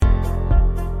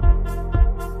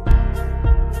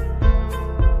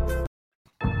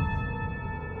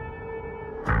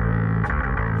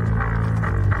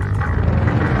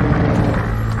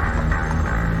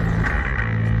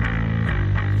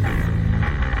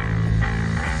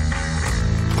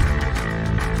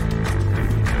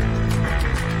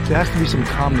there has to be some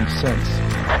common sense.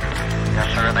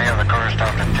 Yes, sir. They have the car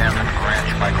stopped at 10th and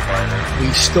Ranch, Michael Byler.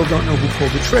 We still don't know who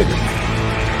pulled the trigger.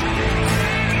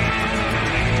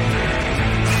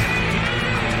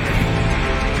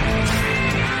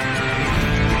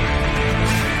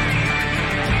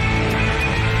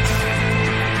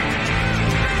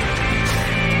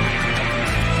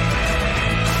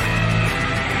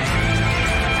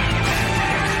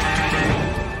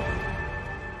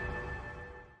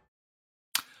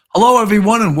 Hello,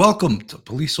 everyone, and welcome to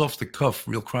Police Off the Cuff,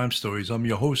 Real Crime Stories. I'm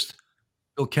your host,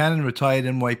 Bill Cannon, retired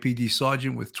NYPD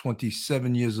Sergeant with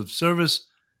 27 years of service.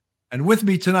 And with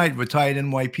me tonight, retired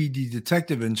NYPD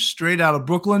Detective and straight out of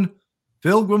Brooklyn,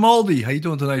 Phil Grimaldi. How you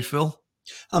doing tonight, Phil?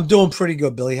 I'm doing pretty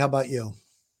good, Billy. How about you?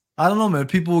 I don't know, man.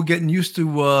 People were getting used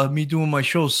to me doing my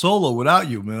show solo without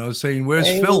you, man. I was saying, where's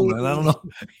Phil, man? I don't know.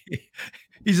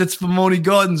 He's at Spumoni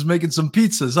Gardens making some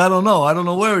pizzas. I don't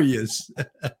know where he is.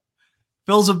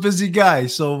 Phil's a busy guy,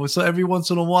 so every once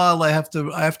in a while I have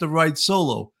to write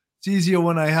solo. It's easier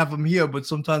when I have him here, but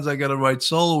sometimes I got to write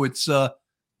solo. It's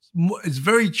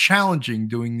very challenging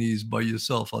doing these by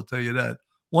yourself. I'll tell you that.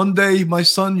 One day, my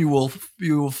son, you will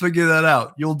figure that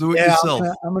out. You'll do it yourself.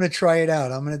 I'm gonna try it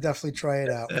out. I'm gonna definitely try it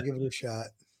out. We'll give it a shot.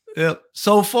 Yeah.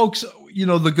 So, folks,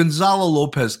 the Gonzalo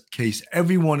Lopez case.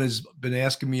 Everyone has been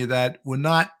asking me that. We're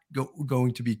not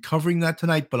going to be covering that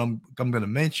tonight, but I'm going to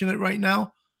mention it right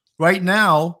now. Right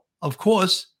now, of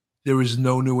course, there is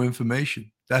no new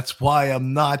information. That's why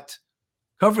I'm not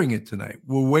covering it tonight.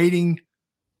 We're waiting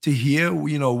to hear.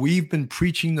 We've been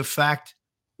preaching the fact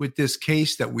with this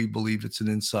case that we believe it's an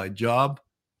inside job.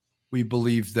 We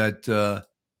believe that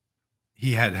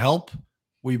he had help.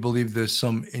 We believe there's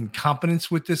some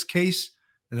incompetence with this case.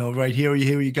 Right here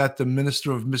you got the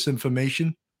Minister of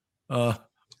Misinformation.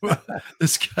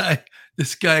 This guy,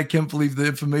 I can't believe the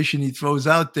information he throws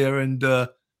out there. And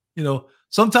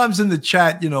sometimes in the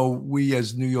chat, we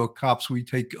as New York cops, we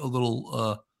take a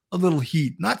little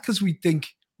heat, not because we think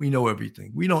we know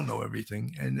everything. We don't know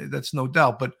everything, and that's no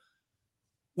doubt. But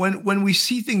when we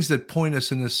see things that point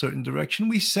us in a certain direction,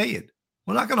 we say it.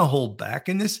 We're not going to hold back.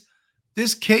 And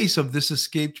this case of this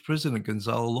escaped prisoner,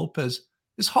 Gonzalo Lopez,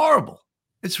 is horrible.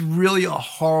 It's really a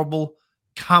horrible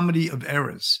comedy of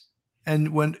errors.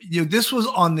 And when this was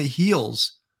on the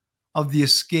heels of the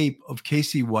escape of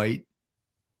Casey White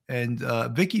and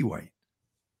Vicky White.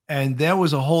 And there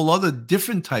was a whole other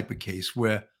different type of case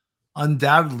where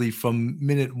undoubtedly from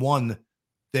minute one,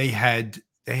 they had,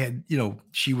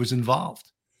 she was involved.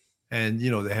 And,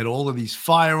 they had all of these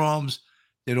firearms,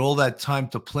 they had all that time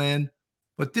to plan.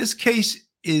 But this case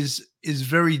is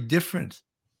very different,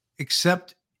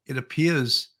 except it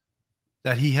appears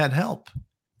that he had help.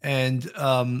 And,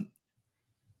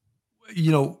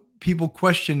 people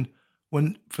question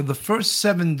when for the first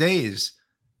 7 days,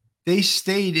 they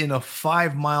stayed in a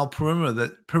 5-mile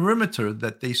perimeter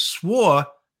that they swore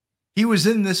he was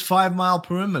in this 5-mile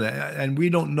perimeter. And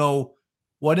we don't know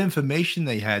what information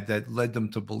they had that led them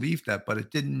to believe that, but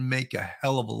it didn't make a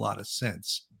hell of a lot of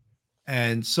sense.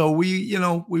 And so we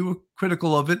were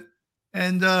critical of it.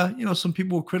 And, some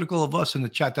people were critical of us in the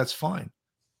chat. That's fine.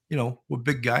 We're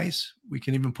big guys. We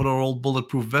can even put our old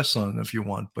bulletproof vests on if you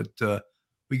want, but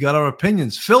we got our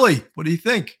opinions. Philly, what do you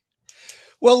think?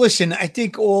 Well, listen, I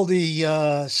think all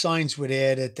the signs would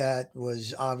add that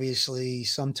was obviously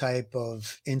some type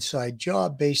of inside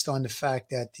job based on the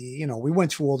fact that we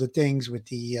went through all the things with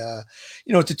the,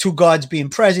 the two guards being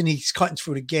present, he's cutting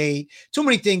through the gate. Too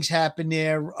many things happened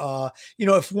there.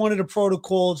 If one of the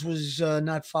protocols was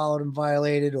not followed and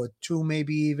violated, or two,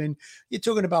 maybe even, you're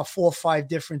talking about 4 or 5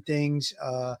 different things.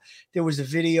 There was a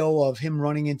video of him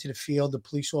running into the field, the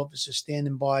police officer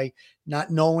standing by,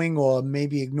 not knowing or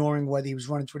maybe ignoring whether he was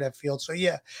running through that field. So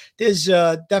yeah, there's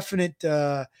definite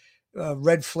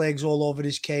red flags all over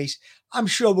this case. I'm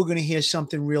sure we're going to hear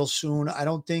something real soon. I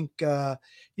don't think, they're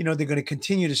going to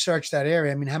continue to search that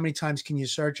area. I mean, how many times can you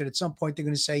search it? At some point, they're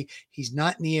going to say he's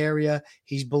not in the area.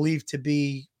 He's believed to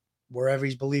be wherever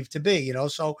he's believed to be,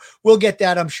 so we'll get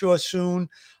that, I'm sure, soon.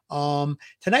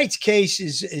 Tonight's case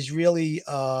is really,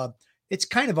 it's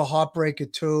kind of a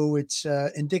heartbreaker too. It's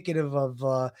indicative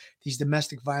of these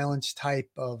domestic violence type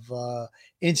of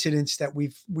incidents that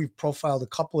we've profiled a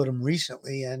couple of them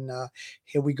recently, and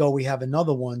here we go. We have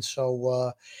another one.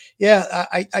 So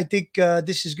I think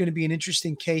this is going to be an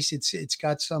interesting case. It's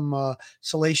got some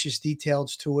salacious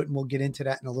details to it, and we'll get into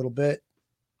that in a little bit.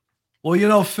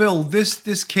 Well, Phil,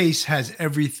 this case has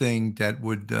everything that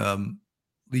would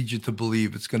lead you to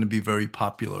believe it's going to be very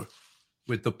popular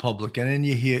with the public. And then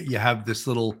you have this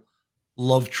little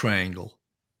love triangle,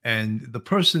 and the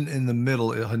person in the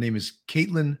middle, her name is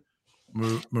Caitlin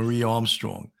Marie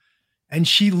Armstrong. And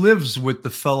she lives with the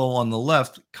fellow on the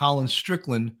left, Colin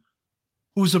Strickland,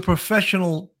 who's a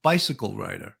professional bicycle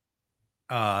rider.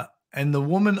 And the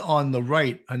woman on the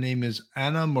right, her name is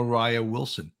Anna Mariah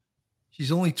Wilson.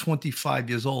 She's only 25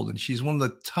 years old, and she's one of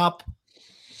the top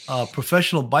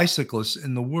professional bicyclists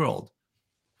in the world.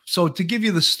 So to give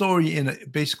you the story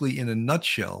basically in a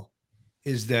nutshell,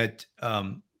 is that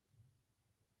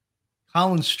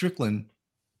Colin Strickland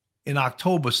in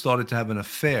October started to have an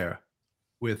affair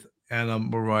with Anna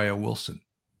Mariah Wilson.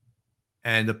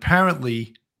 And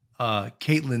apparently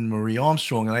Caitlin Marie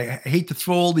Armstrong, and I hate to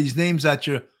throw all these names at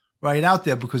you right out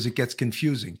there because it gets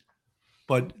confusing,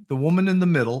 but the woman in the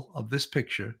middle of this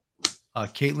picture,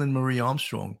 Caitlin Marie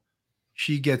Armstrong,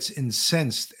 she gets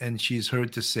incensed and she's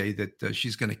heard to say that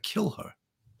she's going to kill her.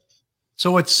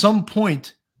 So at some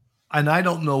point, and I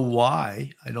don't know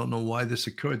why this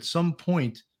occurred, at some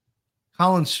point,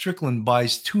 Colin Strickland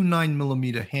buys 2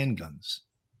 9mm handguns,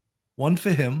 one for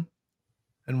him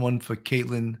and one for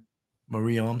Caitlin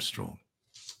Marie Armstrong.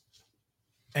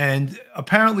 And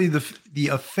apparently the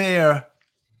affair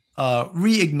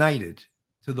reignited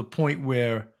to the point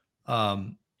where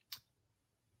Colin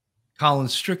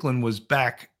Strickland was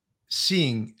back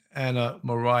seeing Anna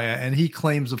Mariah, and he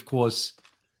claims, of course,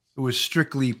 it was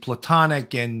strictly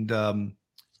platonic and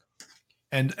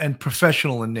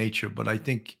professional in nature. But I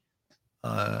think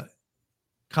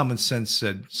common sense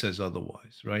says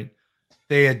otherwise, right?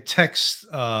 They had texts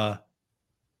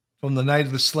from the night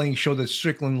of the slaying show that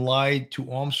Strickland lied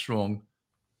to Armstrong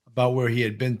about where he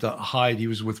had been to hide. He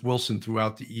was with Wilson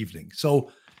throughout the evening.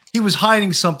 So he was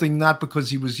hiding something, not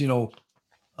because he was,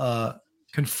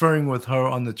 conferring with her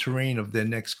on the terrain of their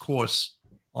next course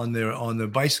on their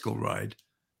bicycle ride.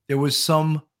 There was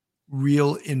some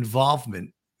real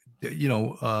involvement,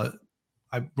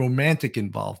 romantic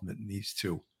involvement in these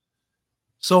two.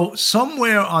 So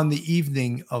somewhere on the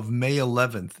evening of May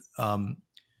 11th,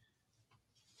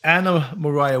 Anna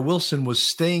Mariah Wilson was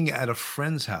staying at a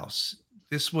friend's house.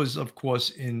 This was, of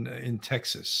course, in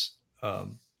Texas.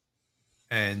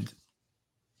 And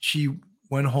she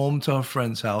went home to her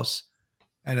friend's house.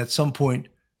 And at some point,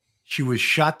 she was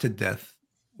shot to death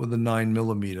with a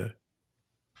 9mm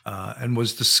and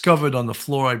was discovered on the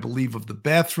floor, I believe, of the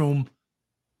bathroom,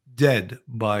 dead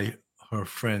by her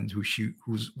friend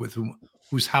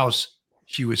whose house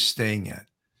she was staying at.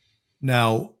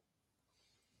 Now,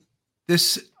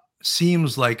 this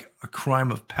seems like a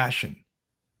crime of passion,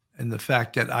 and the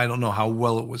fact that I don't know how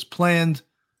well it was planned,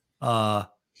 but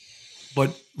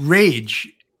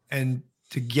rage and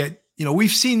to get, we've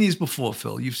seen these before,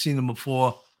 Phil. You've seen them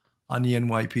before on the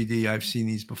NYPD. I've seen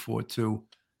these before too.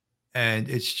 And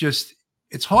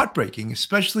it's heartbreaking,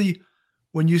 especially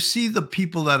when you see the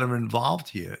people that are involved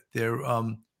here. They're,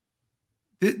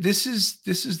 this is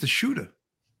the shooter,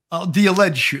 the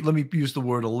alleged shooter. Let me use the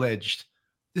word alleged.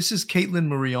 This is Caitlin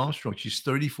Marie Armstrong. She's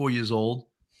 34 years old.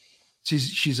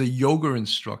 She's a yoga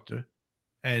instructor,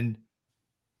 and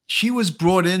she was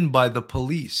brought in by the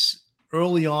police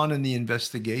early on in the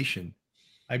investigation.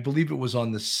 I believe it was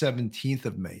on the 17th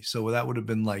of May. So that would have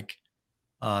been like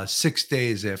 6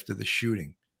 days after the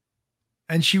shooting.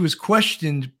 And she was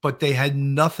questioned, but they had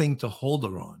nothing to hold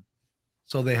her on.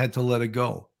 So they had to let her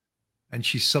go. And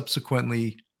she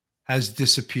subsequently has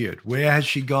disappeared. Where has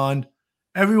she gone?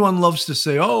 Everyone loves to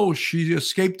say, oh, she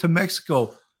escaped to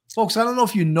Mexico. Folks, I don't know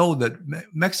if you know that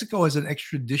Mexico has an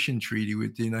extradition treaty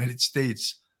with the United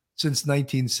States since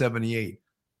 1978.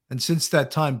 And since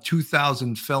that time,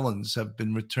 2,000 felons have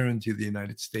been returned to the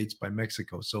United States by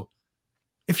Mexico. So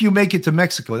if you make it to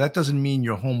Mexico, that doesn't mean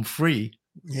you're home free.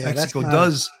 Yeah, Mexico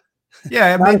does.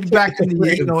 Yeah, maybe back in the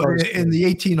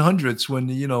 1800s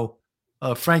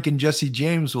when, Frank and Jesse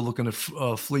James were looking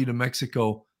to flee to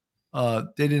Mexico. They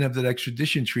didn't have that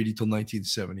extradition treaty till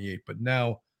 1978, but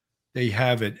now they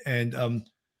have it. And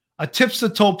a tipster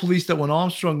told police that when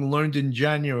Armstrong learned in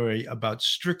January about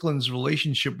Strickland's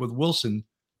relationship with Wilson,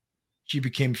 she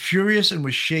became furious and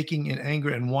was shaking in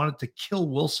anger and wanted to kill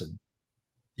Wilson.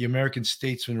 The American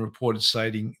Statesman reported,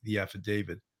 citing the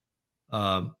affidavit.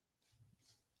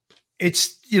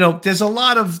 It's, there's a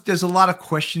lot of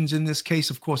questions in this case.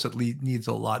 Of course, it needs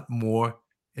a lot more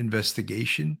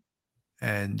investigation.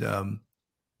 And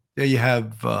there you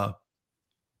have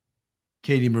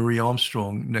Katie Marie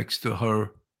Armstrong next to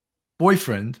her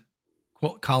boyfriend,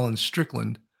 Colin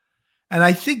Strickland. And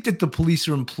I think that the police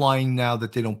are implying now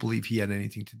that they don't believe he had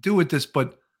anything to do with this,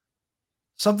 but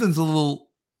something's a little,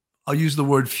 I'll use the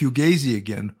word fugazi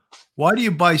again. Why do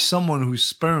you buy someone who's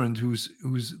spurned,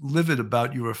 who's livid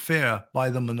about your affair, buy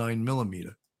them a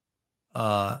 9mm?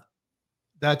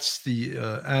 That's the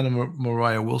Anna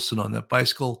Mariah Wilson on that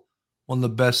bicycle. one of the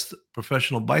best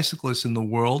professional bicyclists in the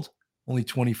world, only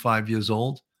 25 years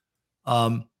old.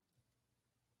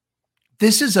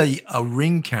 This is a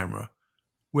ring camera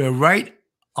where right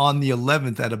on the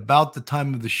 11th, at about the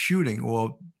time of the shooting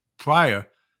or prior,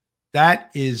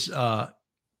 that is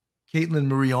Caitlin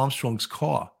Marie Armstrong's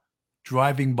car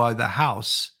driving by the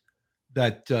house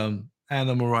that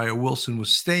Anna Moriah Wilson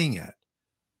was staying at.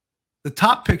 The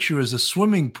top picture is a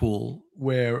swimming pool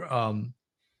where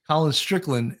Colin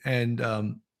Strickland and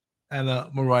Anna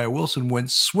Moriah Wilson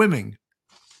went swimming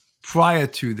prior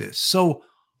to this. So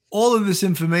all of this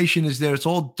information is there. It's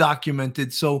all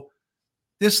documented. So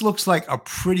this looks like a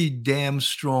pretty damn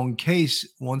strong case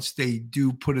once they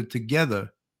do put it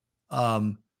together.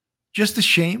 Just a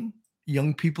shame,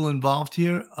 young people involved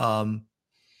here,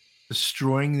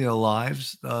 destroying their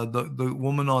lives. The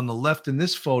woman on the left in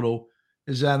this photo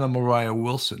is Anna Moriah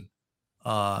Wilson.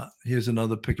 Here's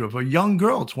another picture of a young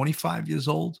girl, 25 years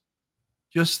old.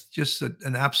 Just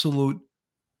an absolute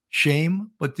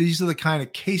shame. But these are the kind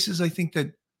of cases I think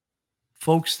that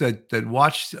folks that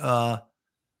watched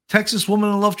Texas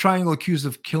woman in love triangle accused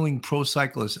of killing pro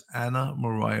cyclist Anna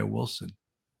Moriah Wilson.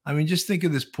 I mean, just think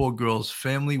of this poor girl's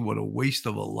family. What a waste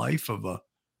of a life, of a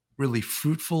really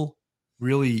fruitful,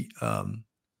 really a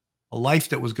life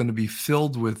that was going to be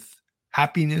filled with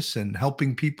happiness and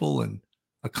helping people and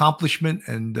accomplishment,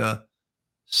 and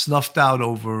snuffed out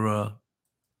over,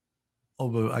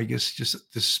 I guess,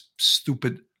 just this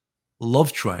stupid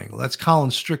love triangle. That's Colin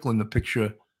Strickland, the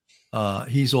picture.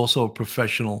 He's also a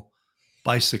professional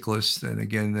bicyclist. And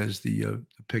again, there's the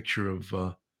picture of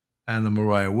Anna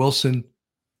Moriah Wilson.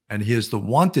 And here's the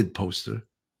wanted poster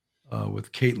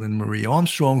with Caitlin Marie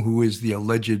Armstrong, who is the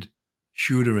alleged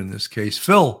shooter in this case.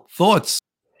 Phil, thoughts?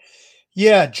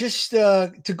 Yeah, just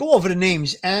to go over the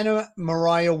names: Anna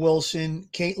Moriah Wilson,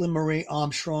 Caitlin Marie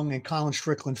Armstrong, and Colin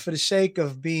Strickland. For the sake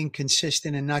of being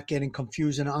consistent and not getting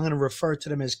confused, and I'm going to refer to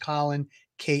them as Colin,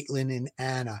 Caitlin, and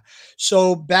Anna.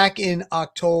 So back in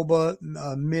October,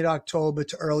 mid-October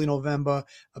to early November,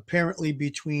 apparently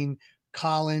between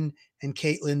Colin and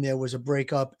Caitlin, there was a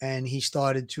breakup, and he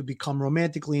started to become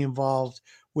romantically involved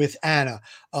with Anna.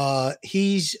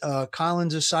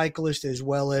 Colin's a cyclist as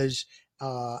well as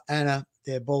Anna.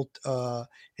 They're both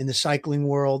in the cycling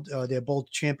world. They're both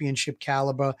championship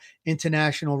caliber,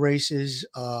 international races,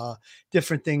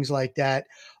 different things like that.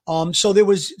 So there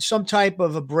was some type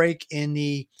of a break in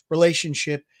the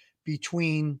relationship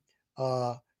between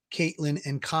Caitlin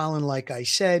and Colin, like I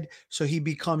said. So he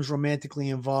becomes romantically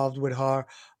involved with her.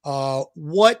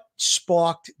 What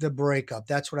sparked the breakup?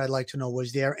 That's what I'd like to know.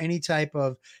 Was there any type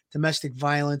of domestic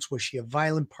violence? Was she a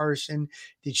violent person?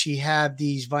 Did she have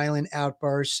these violent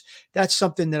outbursts? That's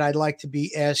something that I'd like to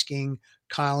be asking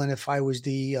Colin if I was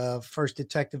the first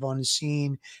detective on the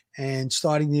scene and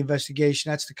starting the investigation.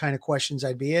 That's the kind of questions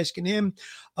I'd be asking him.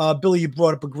 Billy, you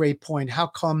brought up a great point. How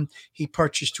come he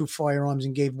purchased 2 firearms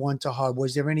and gave one to her?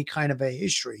 Was there any kind of a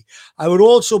history? I would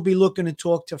also be looking to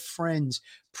talk to friends,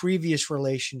 previous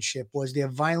relationship. Was there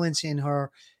violence in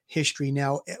her history?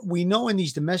 Now, we know in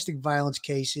these domestic violence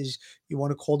cases, you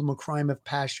want to call them a crime of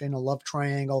passion, a love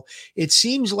triangle. It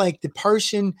seems like the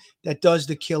person that does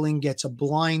the killing gets a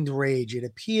blind rage. It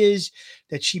appears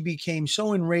that she became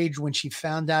so enraged when she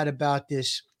found out about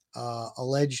this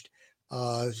alleged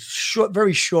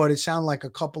very short, it sounded like a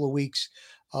couple of weeks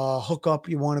hookup,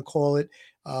 you want to call it.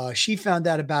 She found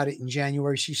out about it in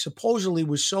January. She supposedly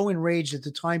was so enraged at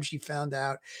the time she found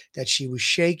out that she was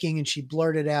shaking, and she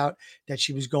blurted out that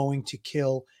she was going to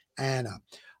kill Anna.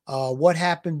 What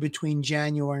happened between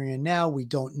January and now? We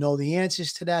don't know the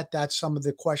answers to that. That's some of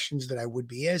the questions that I would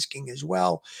be asking as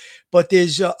well. But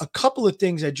there's a couple of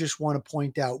things I just want to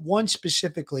point out. One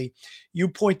specifically, you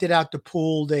pointed out the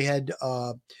pool. They had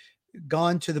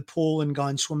gone to the pool and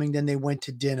gone swimming. Then they went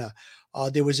to dinner.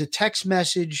 There was a text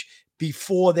message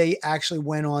before they actually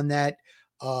went on that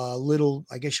little,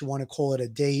 I guess you want to call it a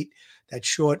date, that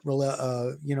short,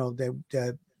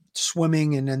 the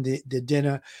swimming and then the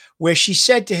dinner, where she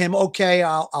said to him, okay,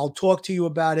 I'll talk to you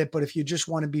about it, but if you just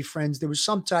want to be friends. There was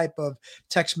some type of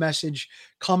text message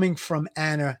coming from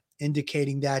Anna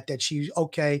indicating that she's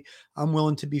okay, I'm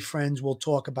willing to be friends, we'll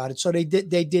talk about it. So they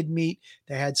did meet.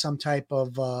 They had some type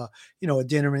of a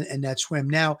dinner and that swim.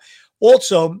 Now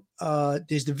also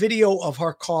there's the video of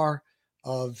her car,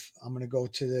 I'm going to go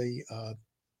to the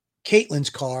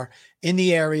Caitlin's car in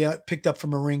the area, picked up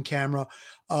from a Ring camera.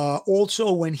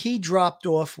 Also, when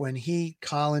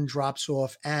Colin drops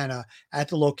off Anna at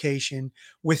the location,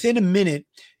 within a minute,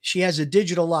 she has a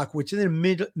digital lock. Within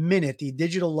a minute, the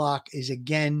digital lock is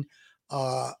again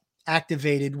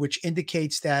activated, which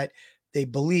indicates that they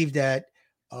believe that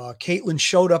Caitlin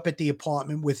showed up at the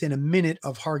apartment within a minute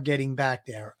of her getting back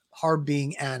there, her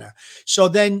being Anna. So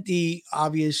then the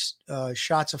obvious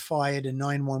shots are fired and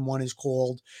 911 is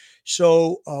called.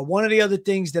 So one of the other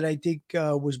things that I think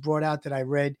was brought out that I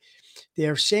read,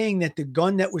 they're saying that the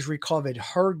gun that was recovered,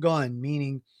 her gun,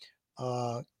 meaning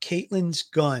Caitlin's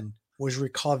gun, was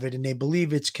recovered, and they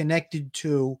believe it's connected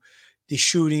to the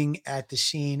shooting at the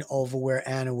scene over where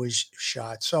Anna was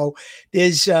shot. So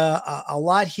there's a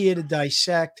lot here to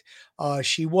dissect.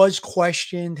 She was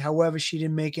questioned. However, she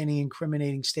didn't make any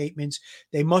incriminating statements.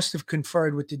 They must have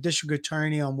conferred with the district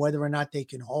attorney on whether or not they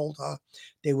can hold her.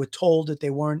 They were told that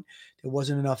there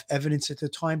wasn't enough evidence at the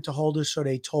time to hold her, so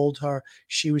they told her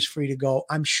she was free to go.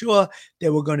 I'm sure they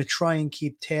were going to try and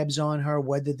keep tabs on her.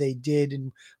 Whether they did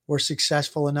and were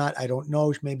successful or not, I don't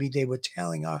know. Maybe they were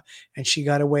tailing her and she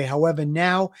got away. However,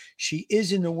 now she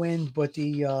is in the wind, but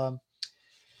the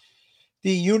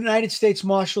United States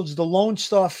Marshals, the Lone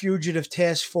Star Fugitive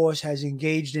Task Force, has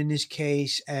engaged in this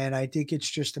case, and I think it's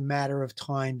just a matter of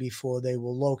time before they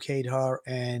will locate her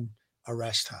and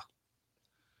arrest her.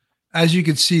 As you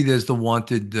can see, there's the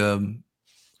wanted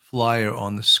flyer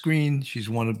on the screen. She's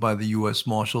wanted by the U.S.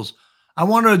 Marshals. I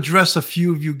want to address a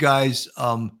few of you guys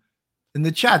in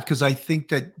the chat because I think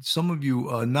that some of you,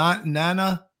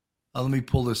 Nana, let me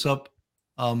pull this up.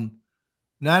 Nana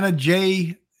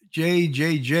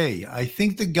JJJ, I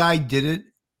think the guy did it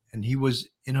and he was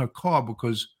in her car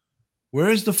because where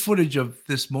is the footage of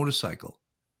this motorcycle?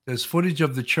 There's footage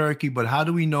of the Cherokee, but how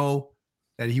do we know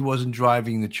that he wasn't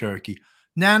driving the Cherokee?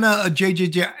 Nana,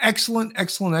 JJJ, excellent,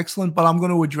 but I'm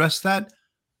going to address that.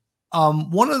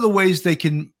 One of the ways they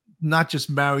can not just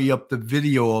marry up the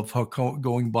video of her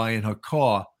going by in her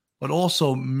car, but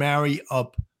also marry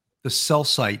up the cell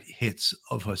site hits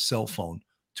of her cell phone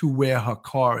to where her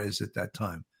car is at that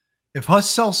time. If her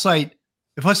cell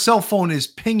phone is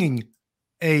pinging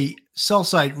a cell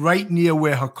site right near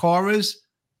where her car is,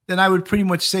 then I would pretty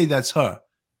much say that's her.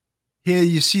 Here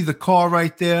you see the car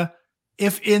right there.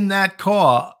 If in that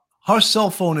car, her cell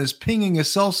phone is pinging a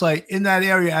cell site in that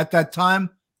area at that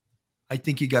time, I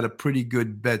think you got a pretty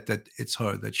good bet that it's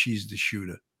her, that she's the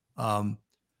shooter. Nana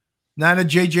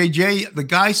JJJ, the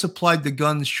guy supplied the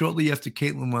guns shortly after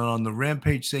Caitlin went on the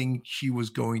rampage saying she was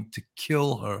going to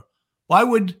kill her. Why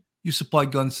would you supply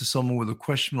guns to someone with a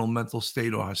questionable mental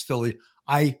state or hostility?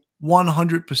 I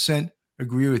 100%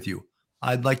 agree with you.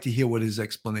 I'd like to hear what his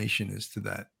explanation is to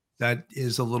that. That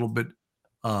is a little bit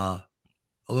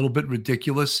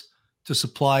ridiculous to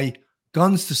supply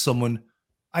guns to someone.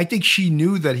 I think she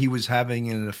knew that he was having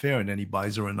an affair and then he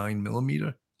buys her a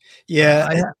 9mm.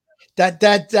 Yeah.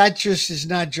 That just is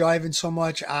not driving so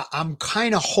much. I'm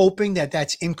kind of hoping that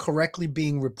that's incorrectly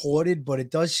being reported, but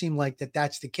it does seem like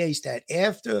that's the case, that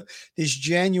after this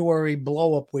January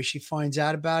blow up where she finds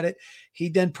out about it, he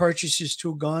then purchases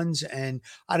 2 guns. And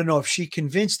I don't know if she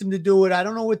convinced him to do it. I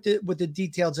don't know what the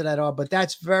details of that are, but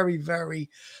that's very, very,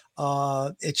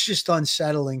 it's just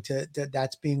unsettling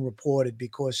that's being reported,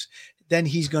 because then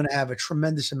he's going to have a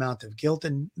tremendous amount of guilt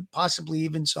and possibly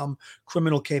even some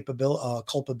criminal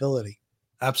culpability.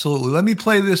 Absolutely. Let me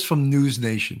play this from News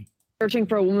Nation. Searching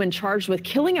for a woman charged with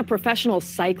killing a professional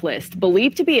cyclist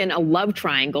believed to be in a love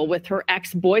triangle with her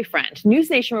ex-boyfriend. News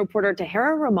Nation reporter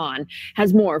Tahira Rahman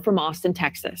has more from Austin,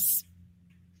 Texas.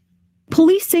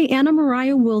 Police say Anna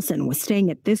Mariah Wilson was staying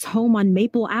at this home on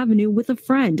Maple Avenue with a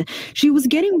friend. She was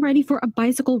getting ready for a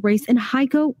bicycle race in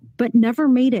Hico, but never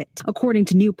made it. According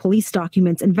to new police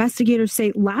documents, investigators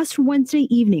say last Wednesday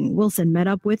evening, Wilson met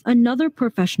up with another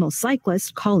professional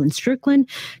cyclist, Colin Strickland,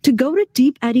 to go to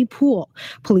Deep Eddy Pool.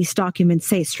 Police documents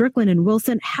say Strickland and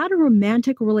Wilson had a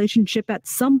romantic relationship at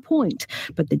some point,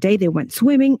 but the day they went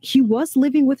swimming, he was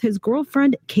living with his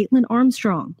girlfriend, Caitlin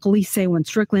Armstrong. Police say when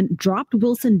Strickland dropped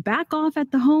Wilson back off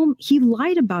at the home, he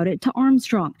lied about it to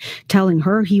Armstrong, telling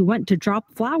her he went to drop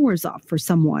flowers off for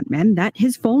someone and that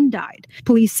his phone died.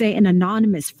 Police say an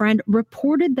anonymous friend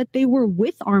reported that they were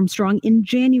with Armstrong in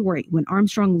January when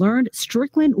Armstrong learned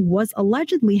Strickland was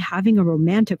allegedly having a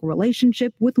romantic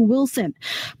relationship with Wilson.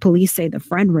 Police say the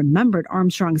friend remembered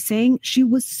Armstrong saying she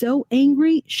was so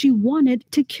angry she wanted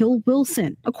to kill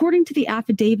Wilson. According to the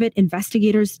affidavit,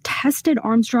 investigators tested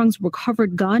Armstrong's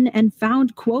recovered gun and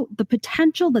found, quote, the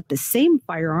potential that the same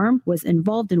firearm was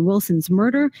involved in Wilson's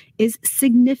murder is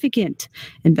significant.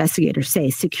 Investigators say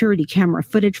security camera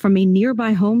footage from a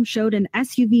nearby home showed an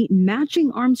SUV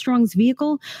matching Armstrong's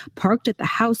vehicle parked at the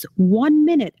house 1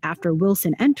 minute after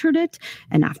Wilson entered it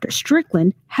and after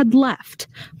Strickland had left.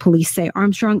 Police say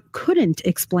Armstrong couldn't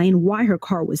explain why her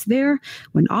car was there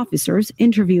when officers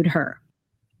interviewed her.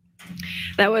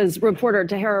 That was reporter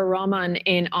Tahira Rahman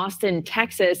in Austin,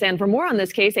 Texas. And for more on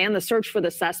this case and the search for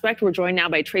the suspect, we're joined now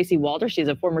by Tracy Walter. She's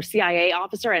a former CIA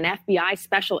officer and FBI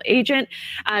special agent.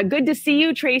 Good to see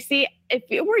you, Tracy. If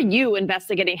it were you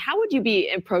investigating, how would you be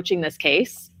approaching this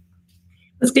case?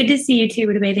 It's good to see you too,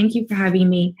 Udame. Thank you for having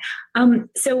me.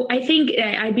 So I think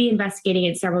I'd be investigating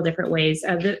in several different ways.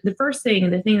 The first thing,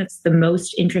 and the thing that's the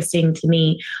most interesting to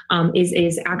me,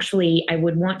 is actually I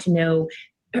would want to know.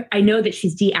 I know that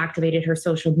she's deactivated her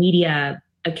social media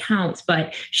accounts,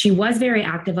 but she was very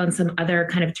active on some other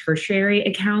kind of tertiary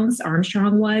accounts.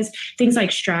 Armstrong was things like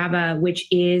Strava, which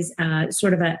is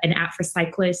sort of an app for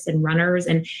cyclists and runners.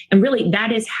 And really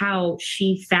that is how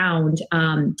she found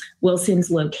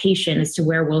Wilson's location as to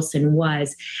where Wilson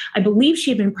was. I believe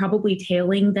she had been probably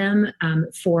tailing them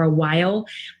for a while.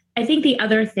 I think the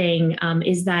other thing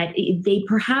is that they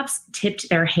perhaps tipped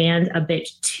their hand a bit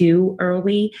too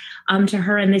early to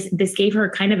her, and this gave her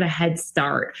kind of a head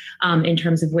start in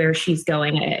terms of where she's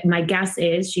going. My guess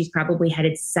is she's probably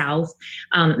headed south.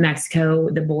 Mexico,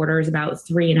 the border is about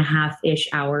 3.5-ish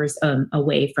hours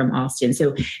away from Austin.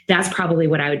 So that's probably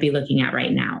what I would be looking at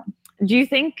right now. Do you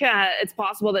think it's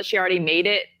possible that she already made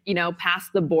it,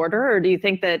 past the border? Or do you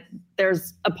think that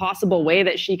there's a possible way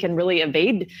that she can really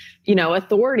evade,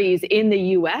 authorities in the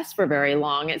U.S. for very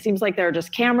long? It seems like there are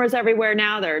just cameras everywhere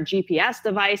now. There are GPS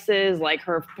devices, like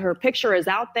her picture is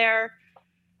out there.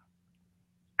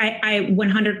 I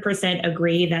 100%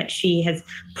 agree that she has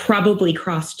probably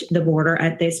crossed the border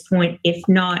at this point. If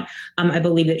not, I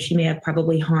believe that she may have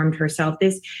probably harmed herself.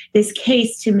 This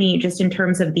case, to me, just in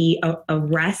terms of the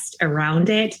arrest around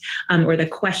it, or the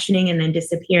questioning and then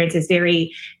disappearance, is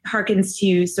very harkens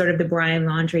to sort of the Brian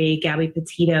Laundrie, Gabby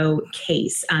Petito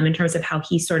case in terms of how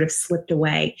he sort of slipped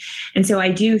away. And so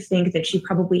I do think that she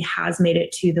probably has made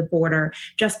it to the border,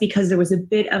 just because there was a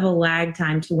bit of a lag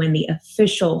time to when the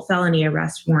official felony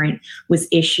arrest warrant was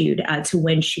issued to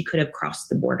when she could have crossed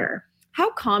the border.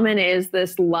 How common is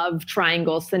this love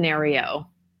triangle scenario?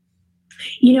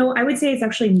 I would say it's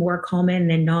actually more common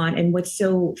than not. And what's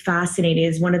so fascinating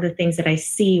is one of the things that I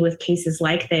see with cases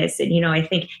like this. And, I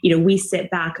think, we sit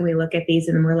back and we look at these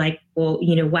and we're like, well,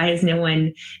 why is no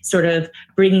one sort of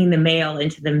bringing the male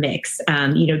into the mix?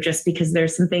 Just because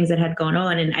there's some things that had gone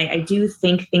on. And I do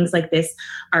think things like this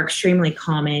are extremely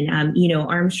common.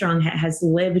 Armstrong has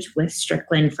lived with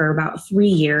Strickland for about 3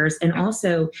 years. And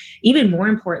also, even more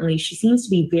importantly, she seems to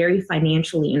be very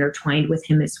financially intertwined with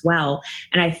him as well.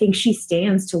 And I think she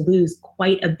stands to lose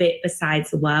quite a bit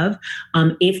besides love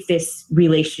if this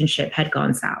relationship had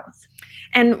gone south.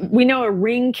 And we know a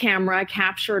Ring camera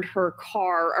captured her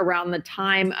car around the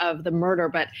time of the murder,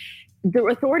 but do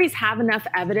authorities have enough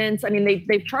evidence? I mean,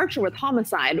 they've charged her with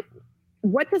homicide.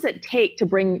 What does it take to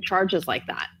bring charges like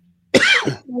that?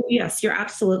 Yes, you're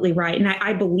absolutely right. And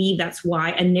I believe that's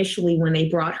why initially when they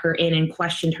brought her in and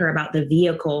questioned her about the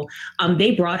vehicle,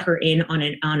 they brought her in on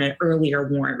an earlier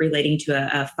warrant relating to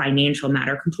a financial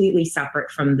matter, completely separate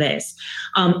from this.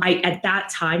 At that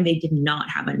time, they did not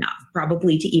have enough,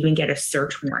 probably to even get a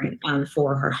search warrant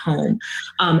for her home.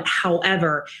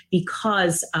 However,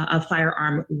 because a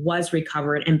firearm was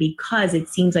recovered and because it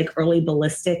seems like early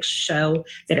ballistics show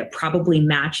that it probably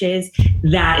matches,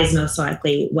 that is most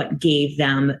likely what gave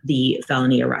them the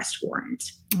felony arrest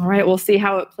warrant. All right, we'll see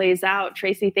how it plays out.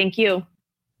 Tracy, thank you.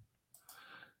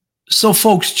 So,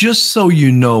 folks, just so you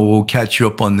know, we'll catch you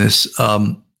up on this.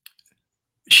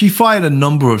 She fired a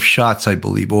number of shots, I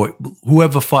believe, or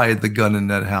whoever fired the gun in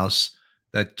that house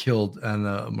that killed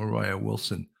Anna Moriah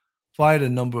Wilson fired a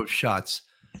number of shots.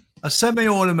 A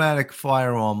semi-automatic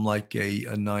firearm like a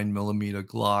 9mm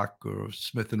Glock or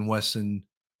Smith & Wesson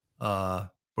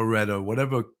Beretta,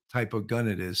 whatever type of gun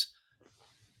it is,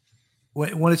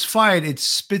 when it's fired, it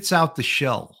spits out the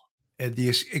shell. And the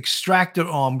extractor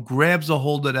arm grabs a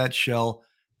hold of that shell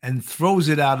and throws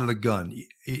it out of the gun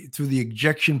through the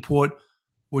ejection port,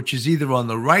 which is either on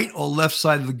the right or left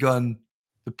side of the gun,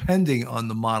 depending on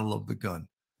the model of the gun.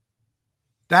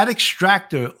 That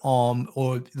extractor arm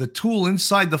or the tool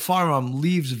inside the firearm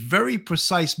leaves very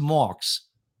precise marks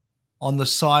on the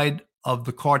side of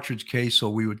the cartridge case,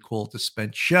 or we would call it the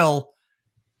spent shell.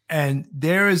 And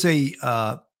there is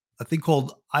a thing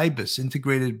called IBIS,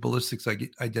 Integrated Ballistics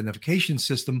Identification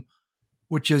System,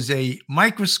 which is a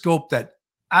microscope that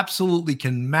absolutely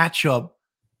can match up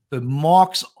the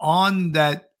marks on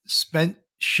that spent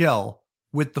shell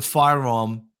with the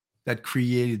firearm that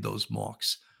created those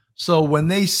marks. So when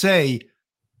they say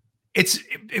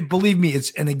believe me,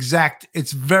 it's an exact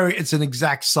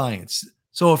science.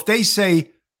 So if they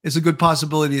say it's a good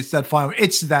possibility it's that firearm,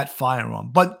 it's that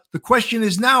firearm. But the question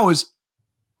is now is,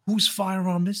 whose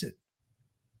firearm is it?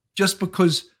 Just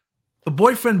because The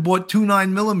boyfriend bought 2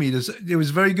 9mm. There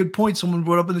was a very good point someone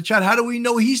brought up in the chat. How do we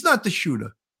know he's not the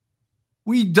shooter?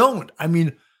 We don't. I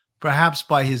mean, perhaps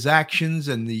by his actions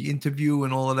and the interview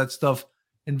and all of that stuff,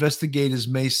 investigators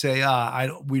may say,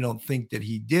 we don't think that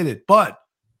he did it. But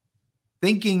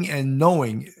thinking and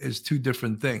knowing is two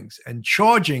different things. And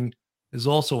charging is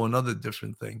also another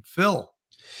different thing. Phil.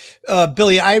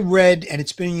 Billy, I read, and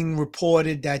it's being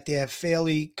reported that they're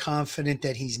fairly confident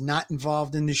that he's not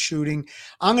involved in the shooting.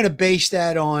 I'm going to base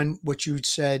that on what you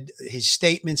said, his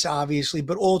statements, obviously,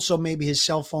 but also maybe his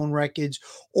cell phone records,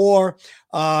 or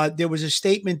there was a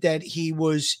statement that he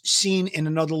was seen in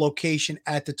another location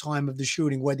at the time of the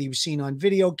shooting, whether he was seen on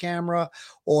video camera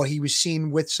or he was seen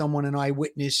with someone, an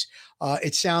eyewitness.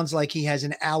 It sounds like he has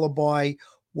an alibi,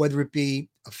 whether it be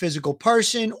a physical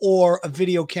person or a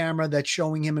video camera that's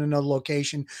showing him in another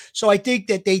location. So I think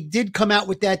that they did come out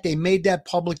with that. They made that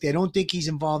public. They don't think he's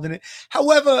involved in it.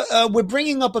 However, we're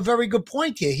bringing up a very good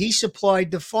point here. He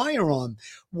supplied the firearm.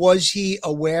 Was he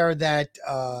aware that,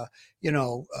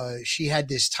 she had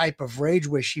this type of rage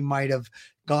where she might have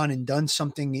gone and done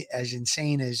something as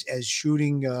insane as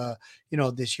shooting,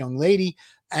 this young lady,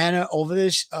 Anna, over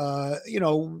this?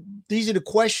 These are the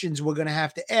questions we're going to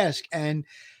have to ask. And,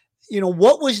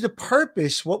 what was the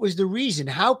purpose? What was the reason?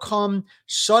 How come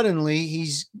suddenly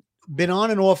he's been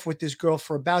on and off with this girl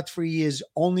for about 3 years?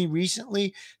 Only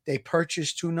recently they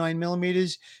purchased 2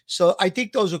 9mm. So I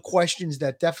think those are questions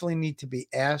that definitely need to be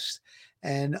asked.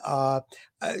 And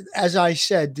as I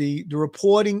said, the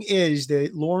reporting is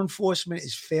that law enforcement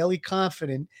is fairly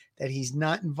confident that he's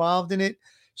not involved in it.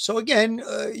 So again,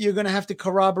 you're going to have to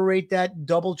corroborate that,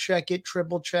 double check it,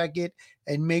 triple check it,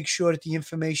 and make sure that the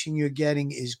information you're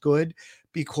getting is good,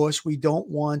 because we don't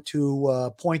want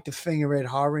to point the finger at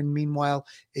her. And meanwhile,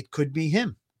 it could be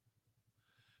him.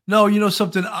 No,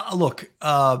 something. Look,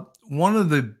 one of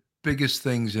the biggest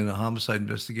things in a homicide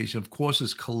investigation, of course,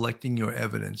 is collecting your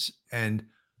evidence and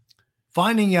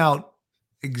finding out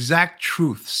exact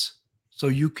truths. So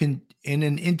you can, in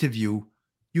an interview,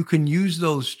 you can use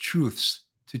those truths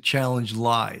to challenge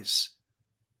lies.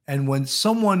 And when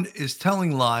someone is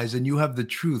telling lies and you have the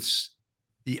truths,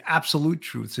 the absolute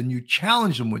truths, and you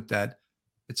challenge them with that,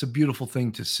 it's a beautiful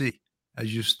thing to see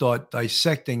as you start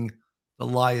dissecting the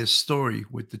liar's story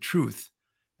with the truth.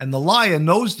 And the liar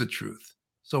knows the truth.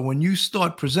 So when you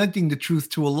start presenting the truth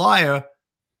to a liar,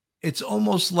 it's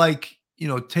almost like,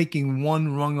 taking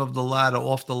one rung of the ladder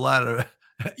off the ladder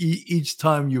each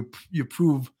time you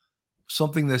prove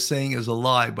something they're saying is a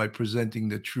lie by presenting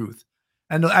the truth.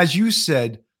 And as you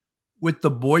said, with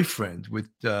the boyfriend, with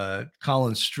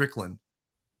Colin Strickland,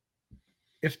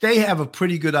 if they have a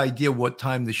pretty good idea what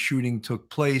time the shooting took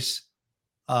place,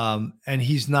 and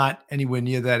he's not anywhere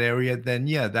near that area, then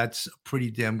yeah, that's a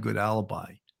pretty damn good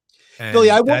alibi. And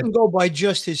Billy, I wouldn't go by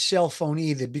just his cell phone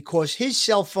either, because his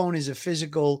cell phone is a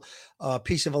physical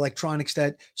piece of electronics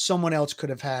that someone else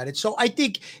could have had it. So I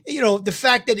think, the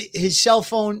fact that his cell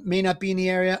phone may not be in the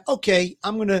area, okay,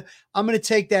 I'm going to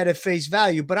take that at face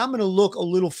value, but I'm going to look a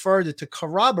little further to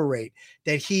corroborate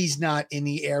that he's not in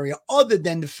the area, other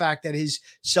than the fact that his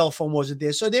cell phone wasn't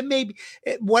there. So there may be,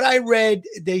 what I read,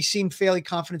 they seem fairly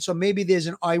confident. So maybe there's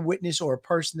an eyewitness or a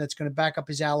person that's going to back up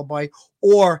his alibi,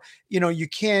 or, you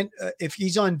can't, if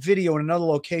he's on video in another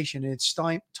location and it's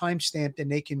time stamped,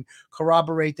 and they can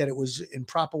corroborate that it was in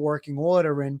proper working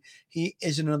order and he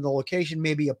is in another location,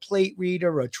 maybe a plate reader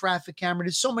or a traffic camera.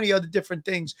 There's so many other different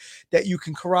things that you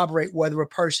can corroborate whether a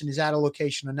person is at a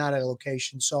location or not at a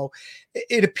location. So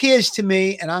it appears to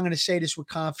me, and I'm going to say this with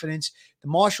confidence, the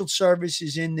Marshal Service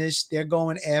is in this. They're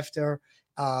going after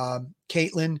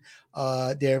Caitlin.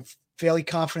 They're fairly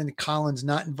confident that Colin's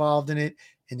not involved in it,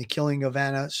 in the killing of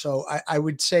Anna. So I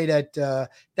would say that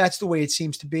that's the way it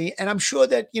seems to be. And I'm sure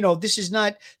that, this is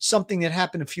not something that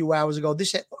happened a few hours ago.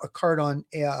 This occurred on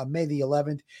May the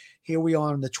 11th. Here we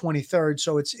are on the 23rd.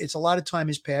 So it's a lot of time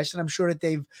has passed. And I'm sure that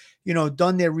they've,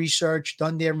 done their research,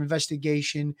 done their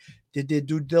investigation, did their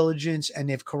due diligence, and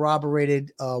they've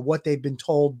corroborated what they've been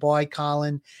told by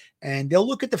Colin. And they'll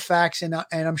look at the facts, and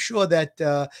I'm sure that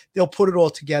they'll put it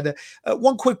all together.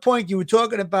 One quick point you were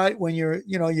talking about when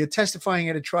you're testifying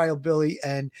at a trial, Billy,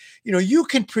 and you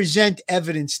can present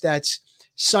evidence that's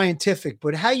scientific,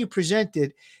 but how you present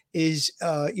it is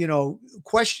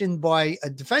questioned by a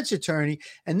defense attorney,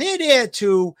 and they're there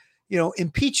to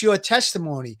impeach your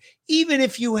testimony. even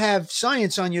if you have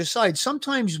science on your side,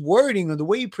 sometimes wording or the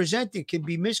way you present it can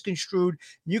be misconstrued.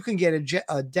 You can get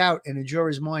a doubt in a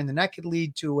juror's mind, and that could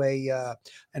lead to an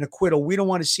acquittal. We don't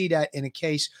want to see that in a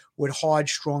case with hard,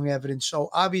 strong evidence. So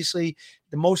obviously,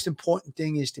 the most important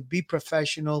thing is to be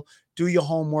professional, do your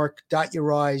homework, dot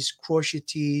your I's, cross your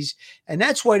T's. And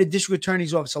that's why the district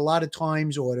attorney's office, a lot of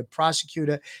times, or the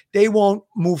prosecutor, they won't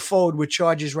move forward with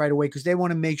charges right away because they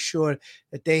want to make sure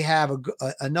that they have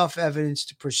enough evidence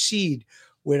to proceed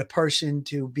with a person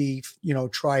to be,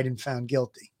 tried and found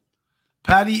guilty.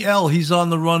 Patty L., he's on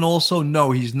the run also?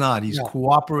 No, he's not. He's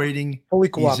cooperating. Fully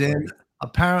cooperating.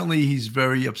 Apparently, he's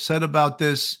very upset about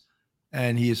this,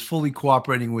 and he is fully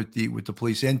cooperating with the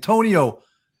police. Antonio,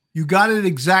 you got it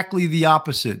exactly the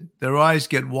opposite. Their eyes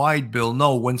get wide, Bill.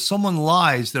 No, when someone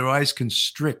lies, their eyes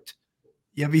constrict.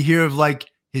 You ever hear of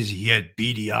he had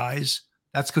beady eyes?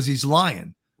 That's because he's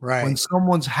lying. Right. When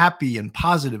someone's happy and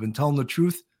positive and telling the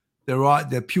truth,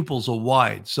 their pupils are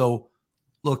wide. So,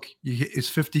 look, it's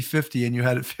 50-50, and you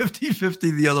had it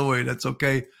 50-50 the other way. That's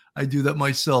okay. I do that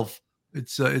myself.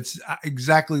 It's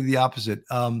exactly the opposite.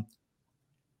 Nana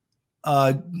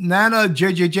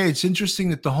JJJ, it's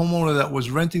interesting that the homeowner that was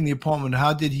renting the apartment,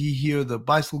 how did he hear the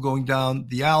bicycle going down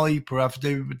the alley per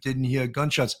affidavit, but didn't hear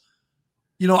gunshots?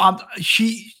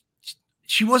 She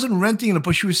wasn't renting it,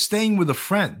 but she was staying with a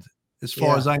friend, as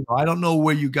far as I know. I don't know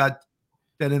where you got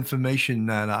that information,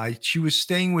 Nana. She was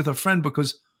staying with a friend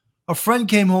because a friend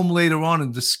came home later on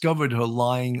and discovered her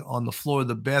lying on the floor of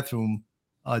the bathroom,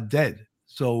 dead.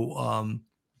 So,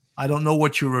 I don't know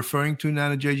what you're referring to,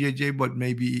 Nana JJJ, but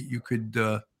maybe you could.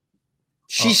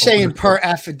 She's saying per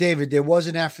affidavit. There was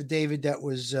an affidavit that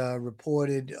was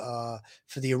reported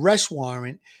for the arrest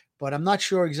warrant, but I'm not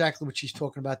sure exactly what she's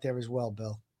talking about there as well,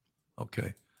 Bill.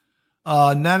 Okay.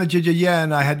 Nana JJ, yeah,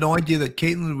 and I had no idea that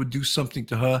Caitlin would do something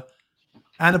to her.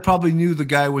 Anna probably knew the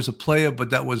guy was a player,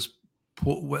 but that was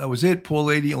it. Poor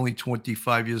lady, only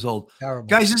 25 years old. Terrible.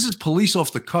 Guys, this is Police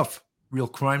Off the Cuff, real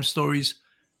crime stories.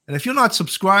 And if you're not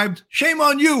subscribed, shame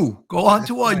on you. Go on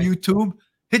to our YouTube,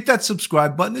 hit that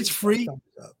subscribe button. It's free.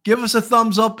 Give us a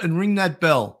thumbs up and ring that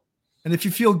bell. And if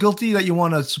you feel guilty that you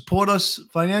want to support us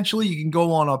financially, you can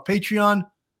go on our Patreon.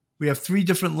 We have 3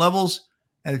 different levels.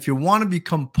 And if you want to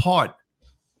become part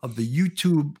of the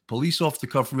YouTube Police Off the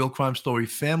Cuff Real Crime Story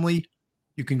family,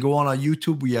 you can go on our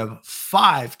YouTube. We have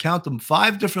 5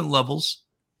 different levels.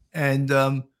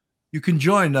 And you can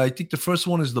join. I think the first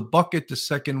one is The Bucket. The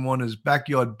second one is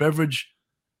Backyard Beverage.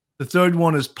 The third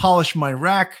one is Polish My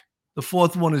Rack. The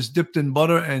fourth one is Dipped in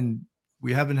Butter. And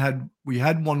we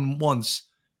had one once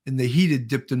in the heated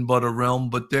dipped in butter realm,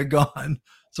 but they're gone.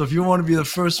 So if you want to be the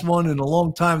first one in a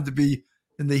long time to be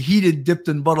in the heated dipped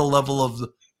in butter level of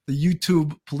the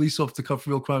YouTube Police Off the Cuff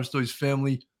Real Crime Stories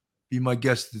family, be my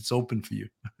guest. It's open for you.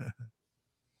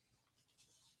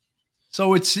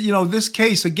 So it's, this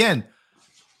case, again,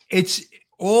 it's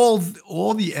all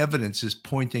the evidence is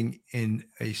pointing in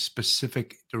a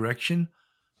specific direction,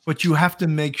 but you have to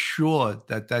make sure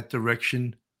that that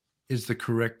direction is the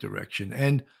correct direction.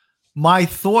 And my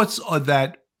thoughts are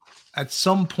that at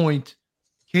some point,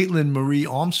 Caitlin Marie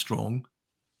Armstrong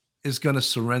is going to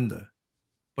surrender.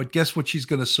 But guess what she's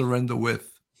going to surrender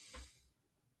with?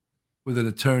 With an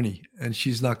attorney, and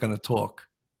she's not going to talk.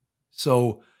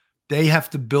 So they have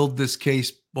to build this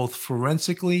case both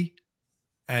forensically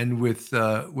and with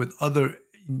other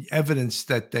evidence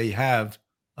that they have,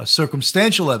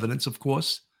 circumstantial evidence, of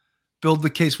course, build the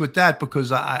case with that.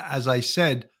 Because as I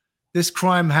said, this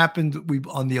crime happened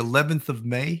on the 11th of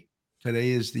May. Today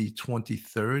is the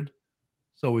 23rd.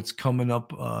 So it's coming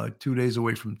up 2 days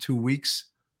away from 2 weeks.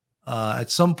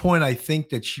 At some point, I think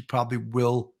that she probably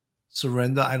will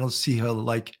surrender. I don't see her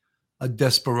like a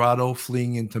desperado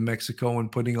fleeing into Mexico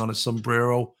and putting on a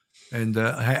sombrero and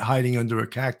hiding under a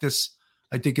cactus.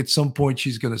 I think at some point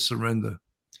she's going to surrender.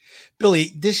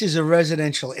 Billy, this is a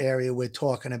residential area we're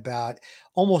talking about.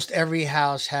 Almost every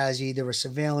house has either a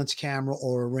surveillance camera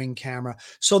or a Ring camera.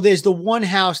 So there's the one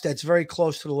house that's very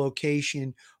close to the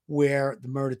location where the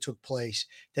murder took place,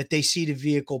 that they see the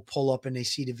vehicle pull up and they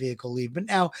see the vehicle leave. But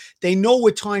now they know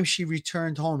what time she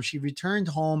returned home. She returned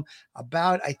home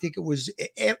about, I think it was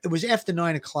after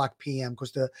 9:00 p.m.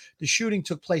 because the shooting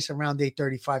took place around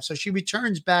 8:35. So she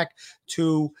returns back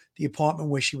to the apartment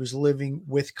where she was living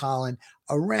with Colin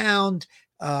around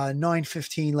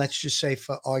 9:15, let's just say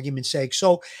for argument's sake.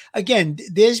 So again,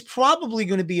 there's probably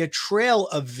going to be a trail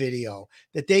of video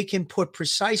that they can put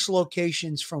precise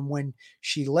locations from when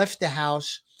she left the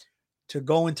house to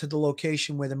go into the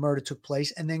location where the murder took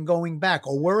place and then going back,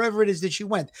 or wherever it is that she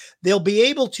went. They'll be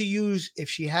able to use, if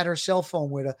she had her cell phone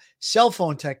with a cell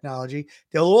phone technology,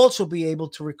 they'll also be able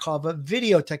to recover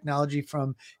video technology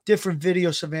from different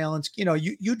video surveillance. You know,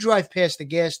 you drive past a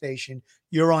gas station,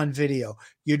 you're on video.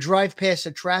 You drive past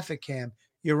a traffic cam,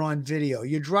 you're on video.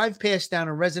 You drive past down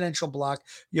a residential block,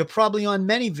 you're probably on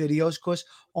many videos because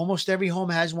almost every home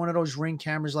has one of those Ring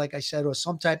cameras, like I said, or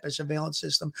some type of surveillance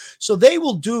system. So they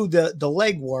will do the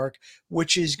legwork,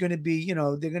 which is going to be, you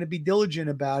know, they're going to be diligent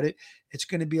about it. It's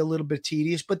going to be a little bit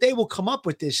tedious, but they will come up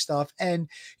with this stuff. And,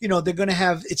 you know, they're going to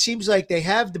have, it seems like they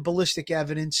have the ballistic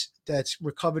evidence that's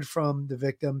recovered from the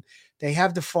victim. They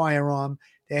have the firearm.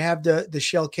 They have the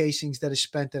shell casings that are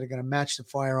spent that are going to match the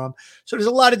firearm. So there's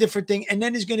a lot of different things. And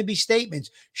then there's going to be statements.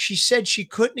 She said she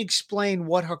couldn't explain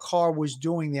what her car was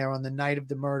doing there on the night of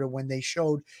the murder when they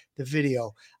showed the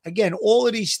video. Again, all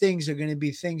of these things are going to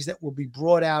be things that will be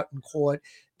brought out in court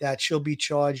that she'll be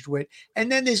charged with. And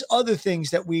then there's other things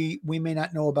that we may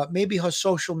not know about. Maybe her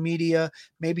social media,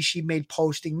 maybe she made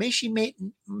posting, maybe she may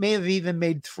have even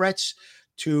made threats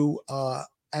to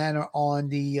Anna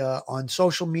on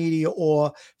social media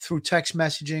or through text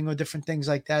messaging or different things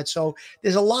like that. So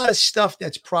there's a lot of stuff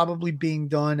that's probably being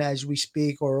done as we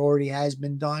speak or already has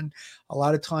been done. A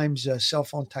lot of times cell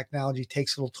phone technology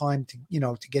takes a little time to, you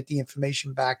know, to get the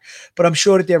information back, but I'm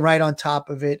sure that they're right on top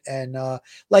of it. And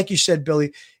like you said,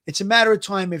 Billy, it's a matter of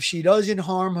time. If she doesn't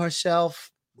harm herself,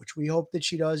 which we hope that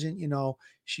she doesn't, you know,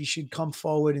 she should come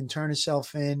forward and turn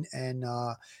herself in and,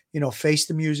 you know, face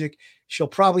the music. She'll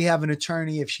probably have an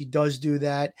attorney if she does do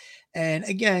that. And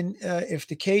again, if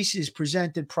the case is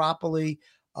presented properly,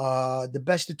 the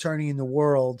best attorney in the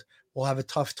world will have a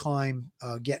tough time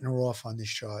getting her off on this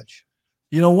charge.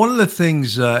 You know, one of the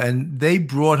things, and they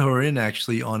brought her in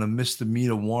actually on a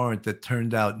misdemeanor warrant that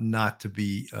turned out not to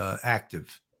be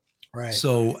active. Right.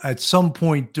 So at some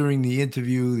point during the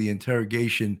interview, the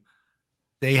interrogation,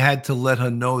 they had to let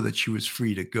her know that she was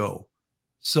free to go.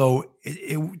 So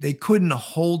they couldn't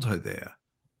hold her there.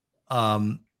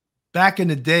 Back in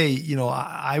the day, you know,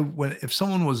 if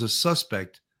someone was a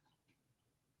suspect,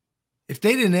 if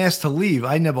they didn't ask to leave,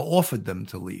 I never offered them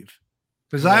to leave.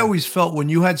 Because I always felt when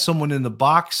you had someone in the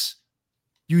box,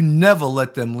 you never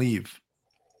let them leave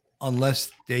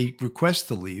unless they request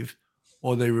to leave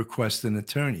or they request an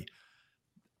attorney.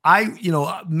 You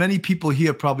know, many people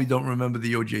here probably don't remember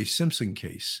the O.J. Simpson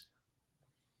case,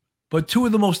 but two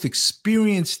of the most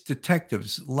experienced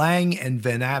detectives, Lang and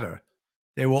Van Atter,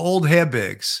 they were old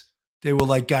hairbags. They were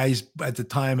like guys at the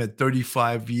time at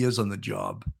 35 years on the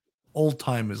job, old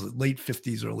timers, late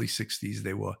 50s, early 60s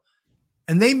they were.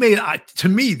 And they made, to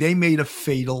me, they made a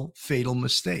fatal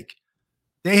mistake.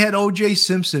 They had O.J.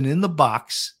 Simpson in the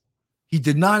box. He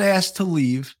did not ask to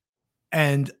leave.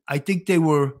 And I think they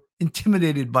were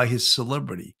intimidated by his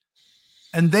celebrity.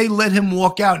 And they let him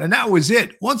walk out. And that was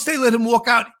it. Once they let him walk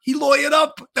out, he lawyered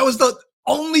up. That was the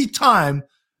only time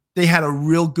they had a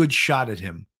real good shot at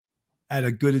him, at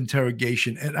a good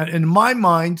interrogation. And in my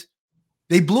mind,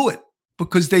 they blew it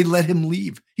because they let him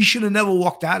leave. He should have never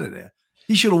walked out of there.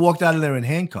 He should have walked out of there in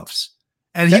handcuffs.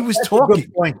 And he was talking. That's a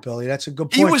good point, Billy. That's a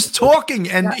good point. He was talking,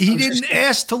 and he didn't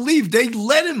ask to leave. They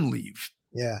let him leave.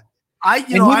 Yeah.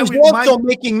 He was also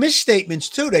making misstatements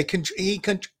too. He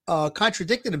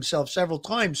contradicted himself several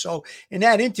times. So in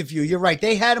that interview, you're right.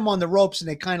 They had him on the ropes and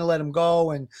they kind of let him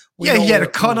go. And he had a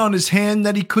cut on his hand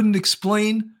that he couldn't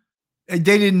explain. They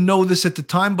didn't know this at the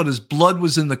time, but his blood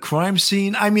was in the crime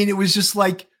scene. I mean, it was just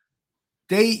like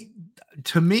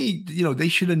to me, you know, they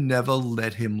should have never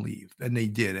let him leave, and they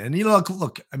did. And you know,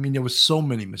 look, I mean, there was so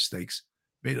many mistakes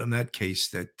made on that case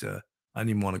that I didn't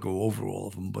even want to go over all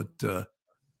of them, but.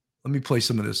 Let me play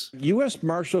some of this. U.S.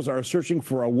 Marshals are searching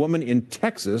for a woman in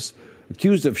Texas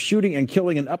accused of shooting and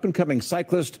killing an up-and-coming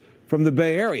cyclist from the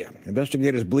Bay Area.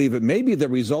 Investigators believe it may be the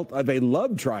result of a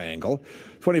love triangle.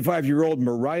 25-year-old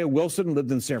Mariah Wilson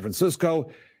lived in San Francisco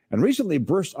and recently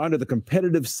burst onto the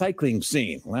competitive cycling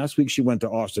scene. Last week, she went to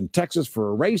Austin, Texas for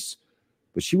a race,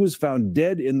 but she was found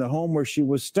dead in the home where she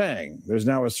was staying. There's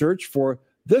now a search for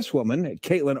this woman,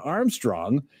 Caitlin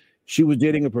Armstrong. She was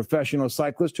dating a professional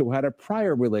cyclist who had a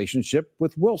prior relationship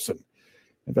with Wilson.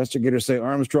 Investigators say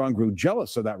Armstrong grew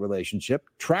jealous of that relationship,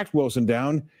 tracked Wilson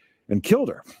down, and killed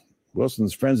her.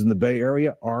 Wilson's friends in the Bay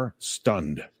Area are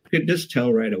stunned. You could just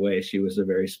tell right away she was a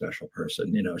very special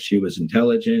person. You know, she was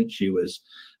intelligent, she was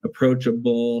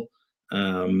approachable,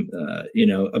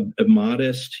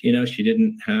 modest. You know, she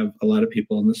didn't have a lot of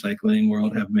people in the cycling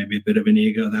world have maybe a bit of an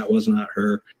ego. That was not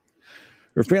her.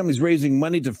 Her family's raising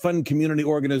money to fund community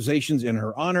organizations in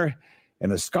her honor,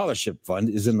 and a scholarship fund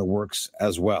is in the works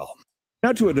as well.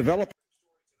 Now to a developer.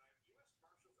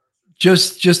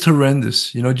 just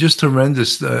horrendous. Just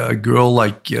horrendous. A girl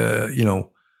like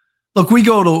look, we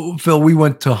go to Phil. We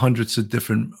went to hundreds of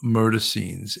different murder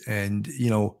scenes, and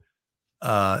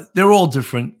they're all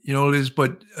different. It is.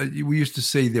 But we used to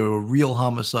say there were real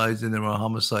homicides, and there are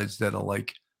homicides that are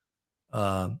like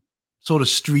sort of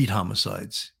street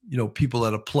homicides. People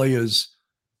that are players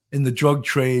in the drug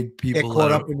trade, Get people caught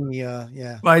that up in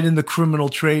the right in the criminal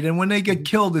trade, and when they get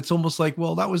killed, it's almost like,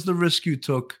 well, that was the risk you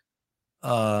took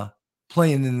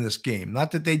playing in this game.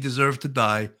 Not that they deserve to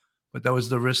die, but that was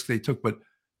the risk they took. But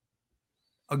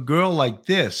a girl like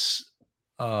this,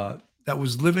 that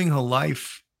was living her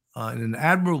life in an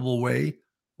admirable way,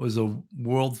 was a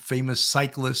world famous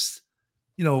cyclist,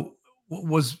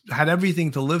 had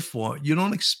everything to live for. You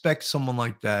don't expect someone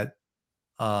like that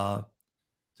to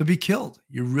be killed.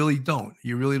 You really don't.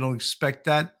 You really don't expect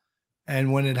that.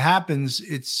 And when it happens,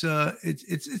 it's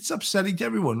upsetting to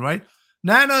everyone, right?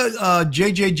 Nana,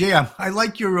 JJJ, I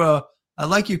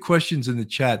like your questions in the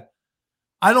chat.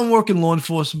 I don't work in law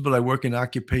enforcement, but I work in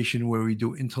occupation where we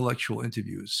do intellectual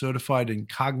interviews, certified in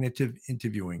cognitive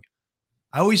interviewing.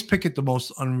 I always pick at the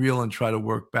most unreal and try to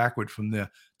work backward from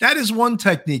there. That is one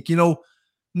technique. Nana,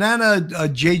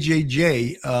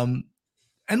 JJJ,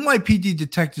 NYPD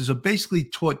detectives are basically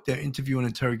taught their interview and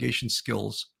interrogation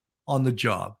skills on the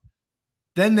job.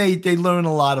 Then they learn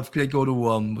a lot they go to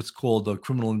what's called a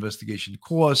criminal investigation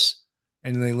course,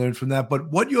 and they learn from that.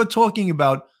 But what you're talking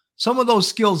about, some of those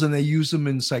skills, and they use them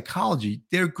in psychology,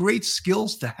 they're great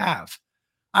skills to have.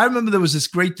 I remember there was this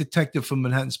great detective from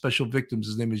Manhattan Special Victims.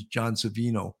 His name is John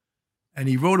Savino, and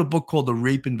he wrote a book called The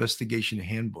Rape Investigation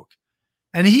Handbook.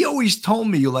 And he always told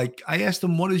me, like, I asked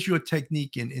him, what is your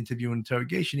technique in interview and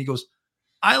interrogation? He goes,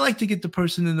 I like to get the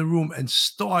person in the room and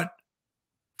start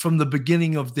from the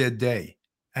beginning of their day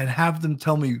and have them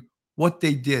tell me what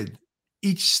they did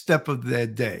each step of their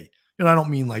day. I don't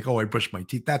mean like, oh, I brushed my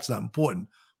teeth. That's not important.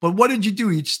 But what did you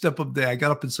do each step of the day? I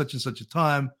got up in such and such a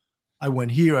time. I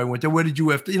went here. I went there. Where did you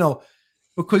have to,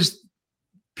 because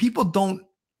people don't,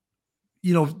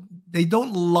 they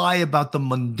don't lie about the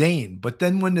mundane, but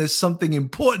then when there's something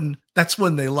important, that's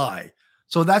when they lie.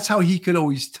 So that's how he could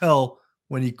always tell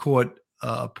when he caught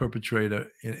a perpetrator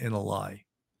in a lie.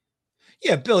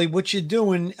 Yeah, Billy, what you're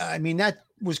doing, I mean, that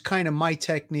was kind of my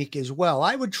technique as well.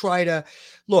 I would try to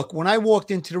look, when I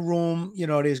walked into the room,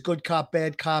 there's good cop,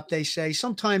 bad cop, they say.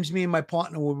 Sometimes me and my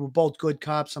partner were both good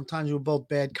cops. Sometimes we were both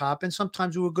bad cop, and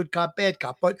sometimes we were good cop, bad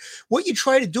cop. But what you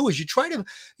try to do is you try to,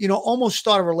 almost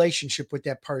start a relationship with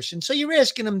that person. So you're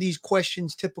asking them these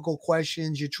questions, typical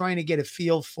questions. You're trying to get a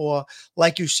feel for,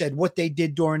 like you said, what they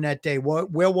did during that day. Where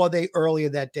were they earlier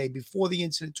that day before the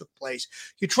incident took place?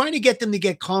 You're trying to get them to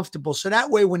get comfortable. So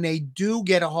that way, when they do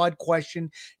get a hard question,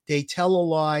 they tell a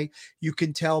lie. You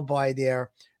can tell by their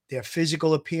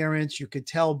physical appearance. You could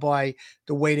tell by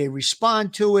the way they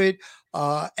respond to it.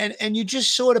 And you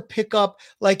just sort of pick up,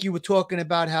 like you were talking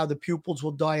about, how the pupils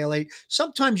will dilate.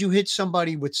 Sometimes you hit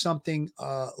somebody with something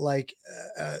like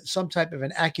some type of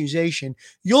an accusation.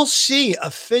 You'll see a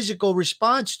physical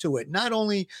response to it. Not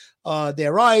only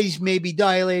their eyes may be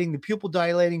dilating, the pupil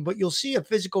dilating, but you'll see a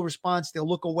physical response. They'll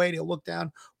look away, they'll look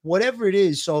down, whatever it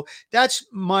is. So that's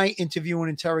my interview and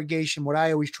interrogation, what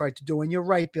I always try to do. And you're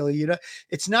right, Billy,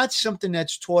 it's not something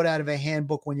that's taught out of a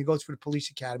handbook when you go through the police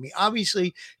academy.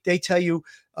 Obviously, they tell you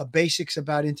basics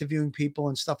about interviewing people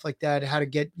and stuff like that, how to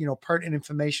get, pertinent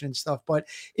information and stuff, but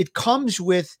it comes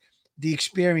with the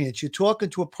experience. You're talking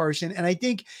to a person, and I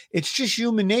think it's just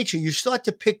human nature. You start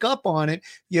to pick up on it.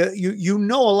 You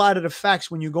know a lot of the facts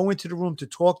when you go into the room to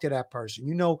talk to that person.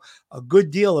 You know a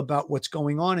good deal about what's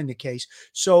going on in the case.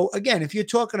 So again, if you're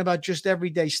talking about just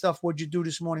everyday stuff, what'd you do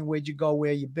this morning? Where'd you go?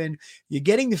 Where you been? You're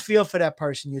getting the feel for that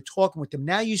person. You're talking with them.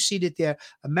 Now you see that they're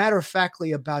a matter of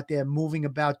factly about their moving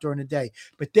about during the day.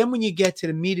 But then when you get to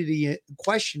the meat of the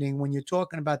questioning, when you're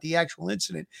talking about the actual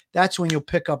incident, that's when you'll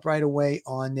pick up right away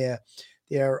on their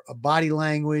body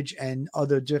language and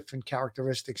other different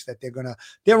characteristics that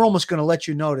they're almost going to let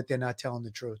you know that they're not telling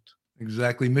the truth.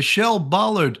 Exactly. Michelle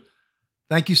Ballard,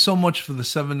 thank you so much for the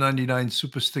 $7.99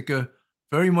 super sticker.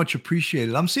 Very much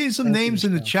appreciated. I'm seeing some names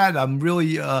in the chat. I'm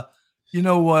really, Nana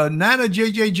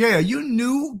JJJ, are you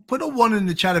new? Put a 1 in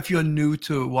the chat if you're new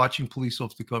to watching Police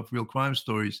Off the Cuff Real Crime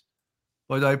Stories.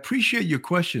 But I appreciate your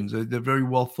questions. They're very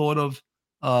well thought of.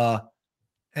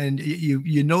 And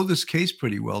you know this case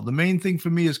pretty well. The main thing for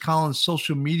me is Colin's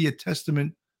social media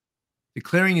testament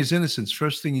declaring his innocence.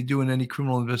 First thing you do in any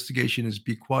criminal investigation is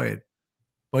be quiet.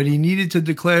 But he needed to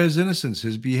declare his innocence,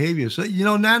 his behavior. So,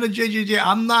 Nana JJJ,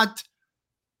 I'm not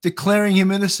declaring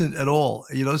him innocent at all.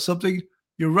 Something,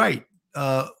 you're right.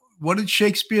 What did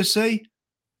Shakespeare say?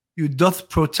 you doth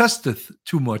protesteth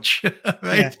too much,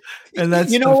 right? Yeah. And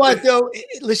that's you know what though.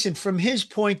 Listen, from his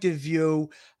point of view,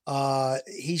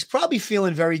 he's probably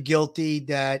feeling very guilty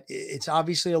that it's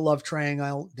obviously a love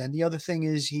triangle. Then the other thing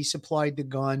is he supplied the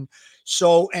gun.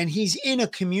 So, and he's in a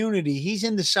community, he's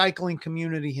in the cycling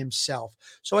community himself.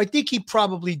 So I think he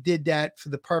probably did that for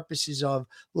the purposes of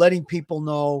letting people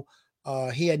know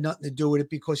he had nothing to do with it,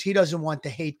 because he doesn't want the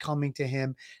hate coming to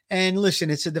him. And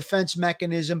listen, it's a defense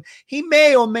mechanism. He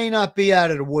may or may not be out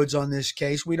of the woods on this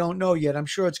case. We don't know yet. I'm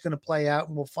sure it's going to play out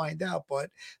and we'll find out. But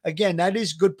again, that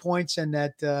is good points. And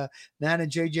that Nana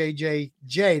JJJ,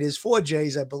 there's 4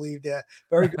 J's, I believe there.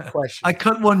 Very good question. I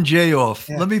cut one J off.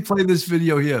 Yeah. Let me play this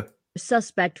video here.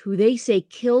 Suspect who they say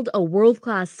killed a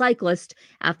world-class cyclist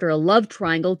after a love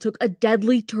triangle took a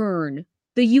deadly turn.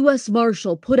 The U.S.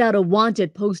 Marshal put out a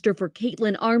wanted poster for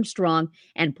Caitlin Armstrong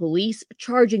and police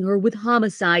charging her with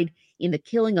homicide in the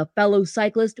killing of fellow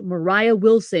cyclist Mariah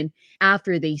Wilson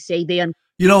after they say they...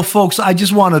 You know, folks, I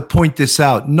just want to point this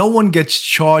out. No one gets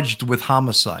charged with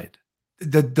homicide.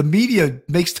 The media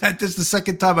makes that. This is the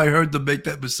second time I heard them make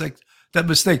that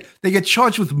mistake. They get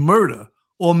charged with murder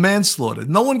or manslaughter.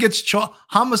 No one gets charged.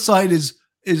 Homicide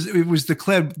it was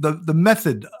declared the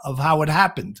method of how it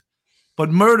happened. But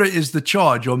murder is the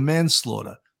charge, or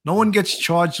manslaughter. No one gets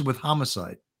charged with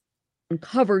homicide.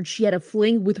 Uncovered she had a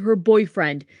fling with her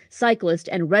boyfriend, cyclist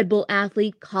and Red Bull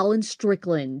athlete Colin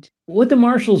Strickland. What the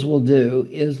marshals will do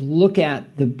is look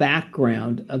at the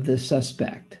background of the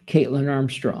suspect, Caitlin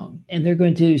Armstrong, and they're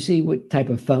going to see what type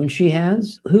of phone she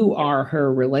has, who are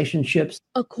her relationships.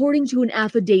 According to an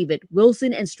affidavit,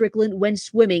 Wilson and Strickland went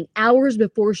swimming hours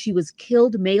before she was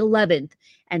killed May 11th,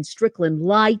 and Strickland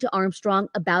lied to Armstrong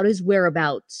about his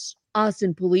whereabouts.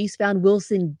 Austin police found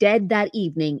Wilson dead that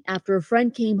evening after a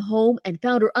friend came home and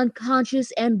found her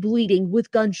unconscious and bleeding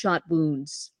with gunshot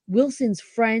wounds. Wilson's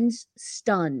friends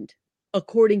stunned.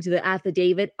 According to the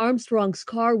affidavit, Armstrong's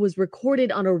car was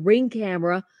recorded on a Ring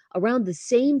camera around the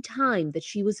same time that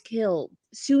she was killed.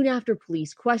 Soon after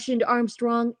police questioned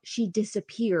Armstrong, she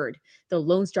disappeared. The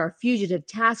Lone Star Fugitive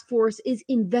Task Force is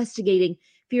investigating,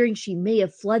 fearing she may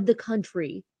have fled the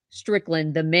country.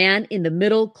 Strickland, the man in the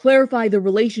middle, clarified the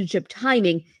relationship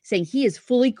timing, saying he is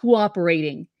fully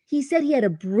cooperating. He said he had a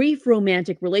brief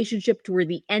romantic relationship toward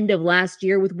the end of last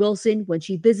year with Wilson when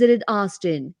she visited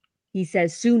Austin. He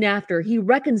says soon after he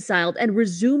reconciled and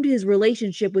resumed his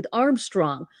relationship with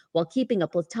Armstrong while keeping a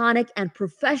platonic and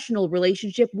professional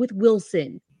relationship with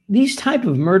Wilson. These type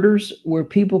of murders where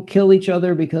people kill each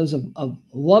other because of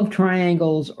love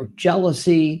triangles or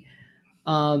jealousy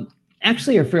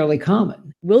actually are fairly common.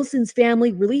 Wilson's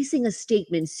family releasing a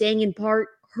statement saying in part,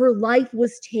 her life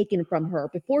was taken from her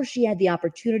before she had the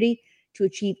opportunity to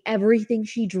achieve everything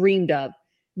she dreamed of.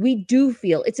 We do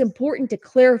feel it's important to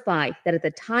clarify that at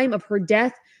the time of her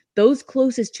death, those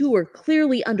closest to her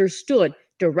clearly understood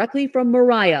directly from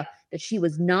Mariah that she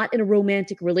was not in a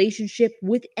romantic relationship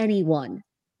with anyone.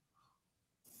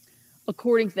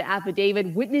 According to the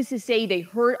affidavit, witnesses say they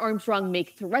heard Armstrong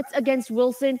make threats against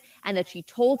Wilson and that she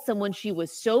told someone she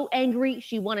was so angry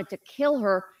she wanted to kill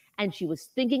her and she was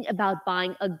thinking about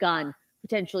buying a gun.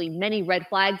 Potentially many red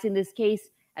flags in this case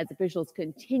as officials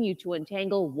continue to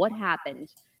untangle what happened.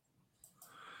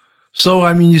 So,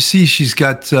 I mean, you see she's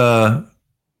got some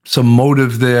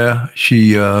motive there.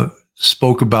 She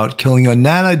spoke about killing her.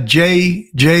 Nana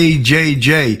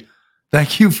JJJJ,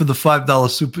 thank you for the $5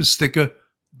 super sticker.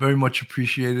 Very much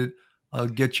appreciated. I'll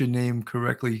get your name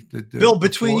correctly. Bill,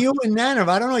 between you and Nana,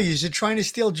 I don't know, you're trying to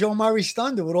steal Joe Murray's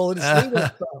thunder with all of the single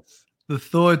stuff. The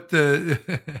thought,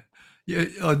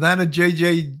 Nana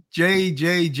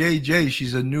JJJJ,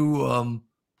 she's a new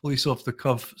Police Off the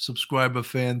Cuff subscriber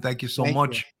fan. Thank you so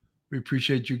much. We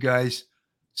appreciate you guys.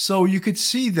 So you could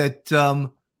see that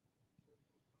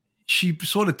she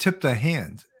sort of tipped her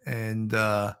hand, and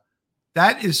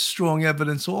that is strong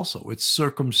evidence also. It's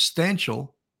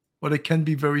circumstantial, but it can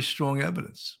be very strong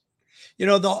evidence. You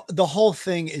know, the whole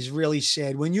thing is really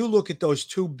sad. When you look at those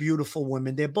two beautiful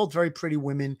women, they're both very pretty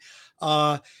women.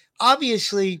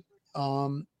 Obviously,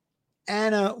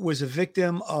 Anna was a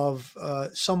victim of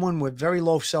someone with very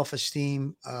low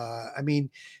self-esteem. I mean,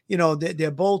 you know,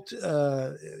 they're both,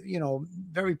 you know,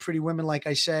 very pretty women, like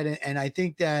I said. And I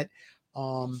think that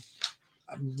I'm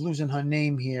losing her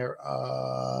name here.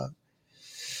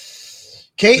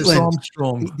 Caitlin,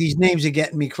 Armstrong. these names are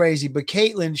getting me crazy, but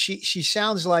Caitlin, she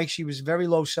sounds like she was very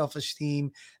low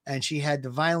self-esteem and she had the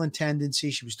violent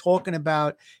tendency. She was talking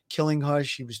about killing her.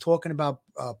 She was talking about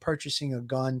purchasing a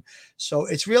gun. So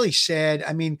it's really sad.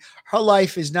 I mean, her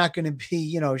life is not going to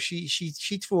be,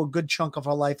 she threw a good chunk of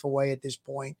her life away at this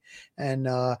point. And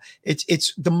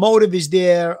it's the motive is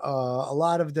there. A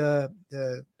lot of the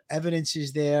evidence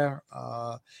is there.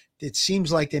 It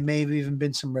seems like there may have even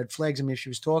been some red flags. I mean, she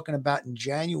was talking about in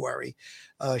January,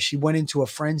 she went into a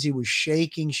frenzy, was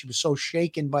shaking. She was so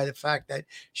shaken by the fact that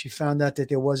she found out that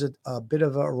there was a bit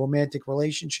of a romantic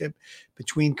relationship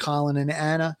between Colin and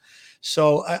Anna.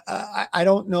 So I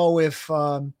don't know if,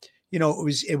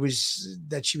 it was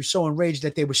that she was so enraged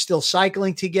that they were still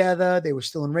cycling together. They were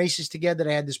still in races together.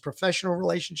 They had this professional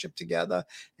relationship together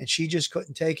and she just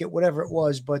couldn't take it, whatever it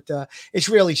was. But it's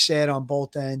really sad on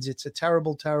both ends. It's a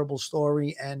terrible, terrible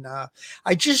story. And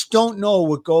I just don't know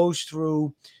what goes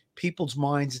through people's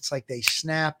minds. It's like they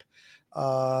snap,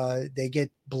 they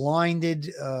get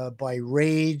blinded by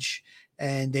rage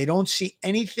and they don't see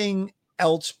anything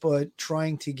else but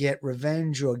trying to get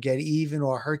revenge or get even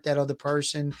or hurt that other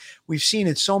person. We've seen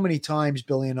it so many times,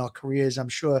 Billy, in our careers. I'm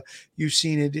sure you've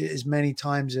seen it as many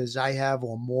times as I have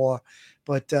or more,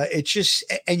 but it's just,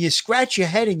 and you scratch your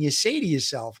head and you say to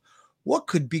yourself, what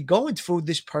could be going through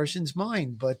this person's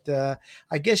mind? But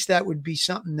I guess that would be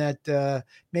something that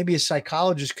maybe a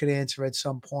psychologist could answer at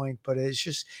some point, but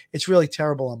it's really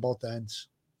terrible on both ends.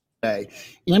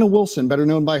 Anna Wilson, better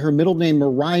known by her middle name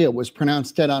Mariah, was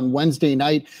pronounced dead on Wednesday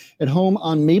night at home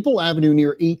on Maple Avenue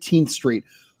near 18th Street.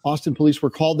 Austin police were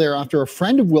called there after a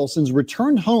friend of Wilson's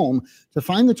returned home to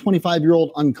find the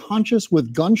 25-year-old unconscious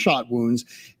with gunshot wounds.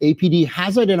 APD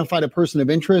has identified a person of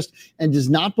interest and does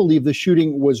not believe the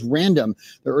shooting was random.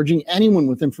 They're urging anyone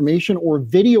with information or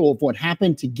video of what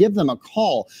happened to give them a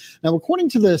call. Now, according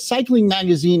to the cycling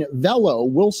magazine Velo,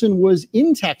 Wilson was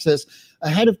in Texas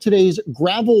ahead of today's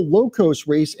Gravel Locos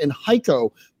race in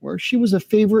Hico, where she was a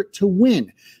favorite to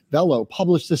win. Velo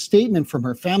published a statement from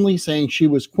her family saying she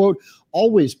was, quote,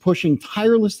 always pushing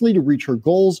tirelessly to reach her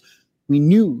goals. We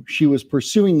knew she was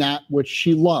pursuing that which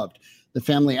she loved. The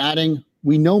family adding,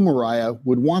 we know Mariah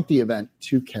would want the event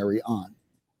to carry on.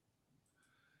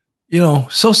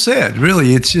 So sad,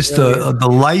 really. It's just the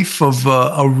life of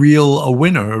a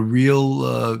winner, a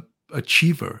real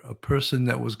achiever, a person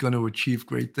that was going to achieve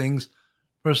great things,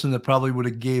 a person that probably would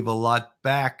have gave a lot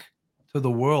back to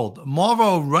the world.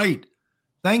 Marvo Wright,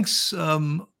 thanks.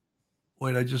 You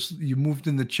moved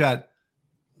in the chat.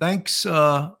 Thanks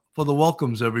for the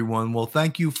welcomes, everyone. Well,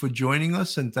 thank you for joining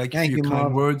us, and thank you for your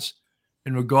kind words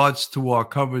in regards to our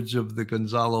coverage of the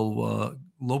Gonzalo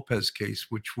Lopez case,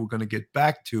 which we're going to get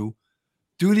back to.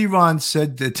 Duty Ron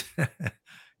said that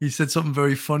he said something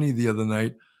very funny the other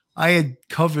night. I had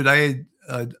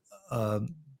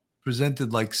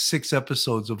presented like 6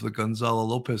 episodes of the Gonzalo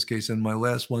Lopez case, and my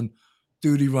last one,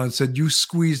 Duty Ron said, you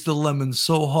squeezed the lemon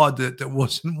so hard that there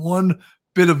wasn't one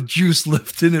bit of juice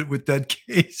left in it with that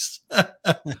case.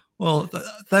 Well,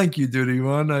 thank you, Duty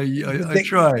Ron. I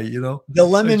try, The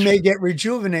lemon may get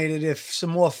rejuvenated if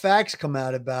some more facts come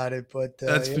out about it, but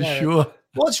that's for sure.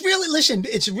 Well, it's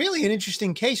really an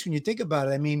interesting case when you think about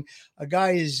it. I mean, a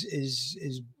guy is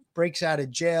breaks out of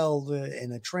jail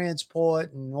in a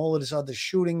transport and all of this other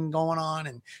shooting going on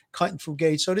and cutting through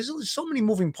gates. So there's so many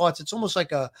moving parts. It's almost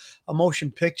like a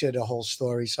motion picture, the whole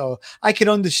story. So I could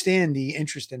understand the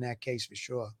interest in that case for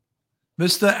sure.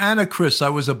 Mr. Anna Chris, I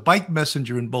was a bike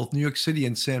messenger in both New York City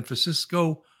and San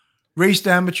Francisco. Raced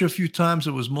amateur a few times.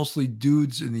 It was mostly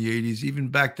dudes in the 80s. Even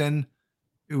back then,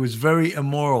 it was very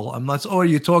immoral.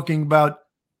 You're talking about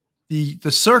the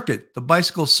circuit, the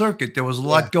bicycle circuit. There was a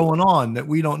lot going on that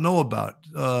we don't know about.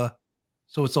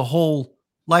 So it's a whole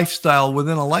lifestyle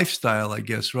within a lifestyle, I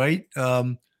guess, right?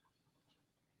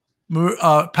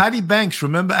 Patty Banks,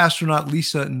 remember astronaut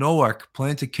Lisa Nowak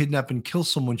planned to kidnap and kill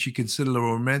someone she considered a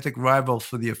romantic rival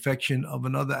for the affection of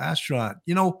another astronaut.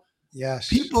 Yes.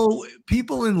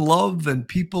 People in love and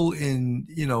people in,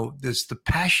 there's the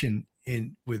passion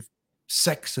with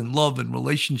sex and love and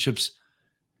relationships,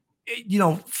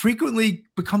 frequently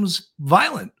becomes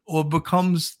violent or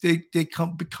become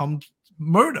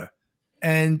murder.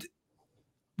 And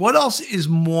what else is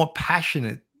more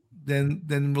passionate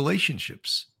than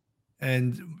relationships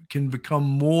and can become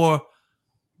more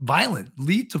violent,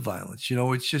 lead to violence?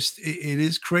 It's just, it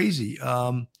is crazy.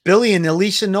 Billy, in the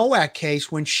Lisa Nowak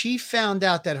case, when she found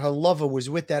out that her lover was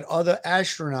with that other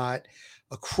astronaut,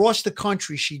 across the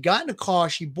country. She got in a car,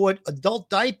 she bought adult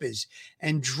diapers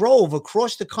and drove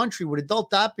across the country with adult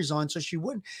diapers on so she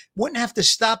wouldn't have to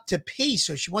stop to pee.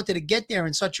 So she wanted to get there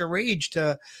in such a rage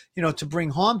to, to bring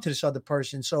harm to this other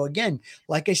person. So again,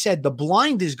 like I said, the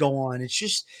blinders go on. It's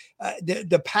just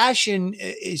the passion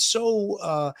is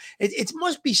so it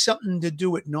must be something to do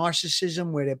with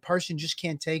narcissism, where the person just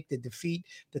can't take the defeat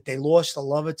that they lost a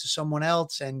lover to someone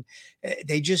else, and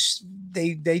they just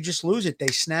lose it. They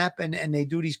snap and they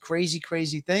do these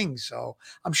crazy things. So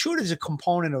I'm sure there's a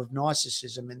component of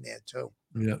narcissism in there too.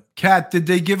 Yeah. Kat, did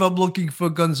they give up looking for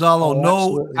Gonzalo? Oh,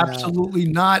 No, absolutely not. absolutely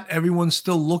not. Everyone's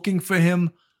still looking for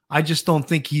him. I just don't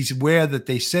think he's where that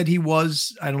they said he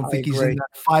was. I don't think he's in that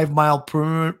 5 mile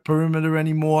perimeter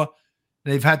anymore.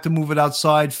 They've had to move it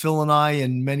outside. Phil and I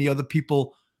and many other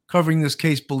people covering this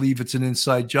case believe it's an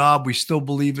inside job. We still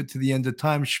believe it to the end of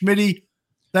time. Schmitty,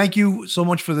 thank you so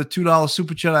much for the $2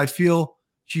 super chat. I feel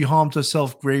she harmed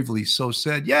herself gravely. So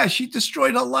sad. Yeah, she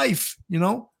destroyed her life.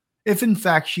 If in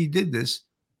fact she did this,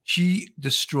 she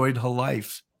destroyed her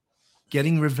life.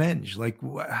 Getting revenge. Like,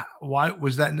 why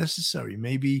was that necessary?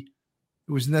 Maybe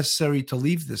it was necessary to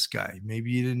leave this guy.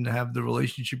 Maybe you didn't have the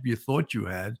relationship you thought you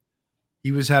had.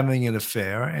 He was having an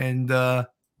affair, and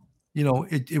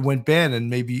it went bad, and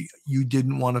maybe you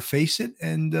didn't want to face it,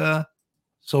 and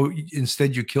so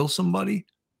instead you kill somebody.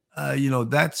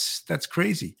 That's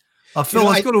crazy. Phil,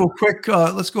 let's go to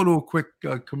a quick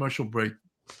commercial break.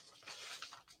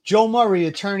 Joe Murray,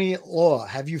 attorney at law.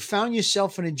 Have you found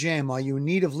yourself in a jam? Are you in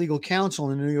need of legal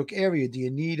counsel in the New York area? Do you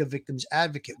need a victim's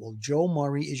advocate? Well, Joe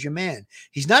Murray is your man.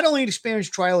 He's not only an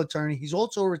experienced trial attorney, he's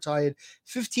also a retired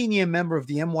 15-year member of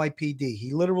the NYPD.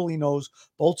 He literally knows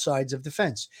both sides of the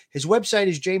fence. His website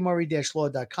is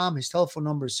jmurray-law.com. His telephone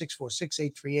number is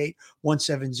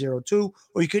 646-838-1702.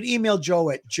 Or you could email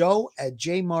Joe at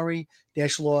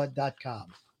jmurray-law.com.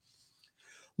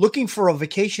 Looking for a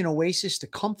vacation oasis? The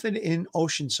Comfort Inn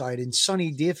Oceanside in sunny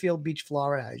Deerfield Beach,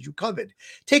 Florida has you covered.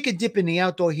 Take a dip in the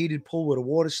outdoor heated pool with a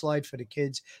water slide for the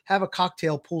kids, have a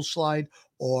cocktail pool slide,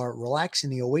 or relax in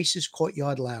the Oasis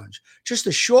Courtyard Lounge. Just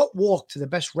a short walk to the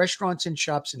best restaurants and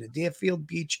shops in the Deerfield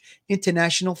Beach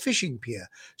International Fishing Pier.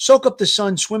 Soak up the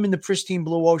sun, swim in the pristine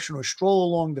blue ocean, or stroll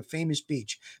along the famous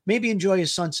beach. Maybe enjoy a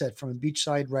sunset from a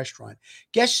beachside restaurant.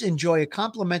 Guests enjoy a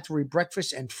complimentary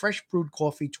breakfast and fresh brewed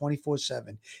coffee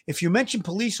 24/7. If you mention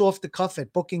Police Off the Cuff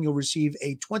at booking, you'll receive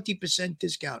a 20%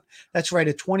 discount. That's right,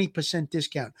 a 20%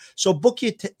 discount. So book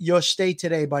your stay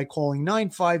today by calling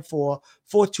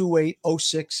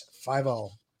 954-428-0650.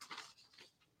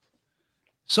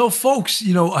 So, folks,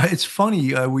 it's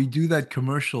funny. We do that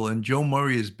commercial, and Joe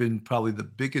Murray has been probably the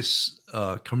biggest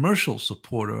commercial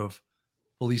supporter of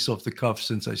Police Off the Cuff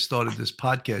since I started this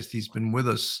podcast. He's been with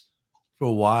us for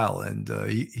a while, and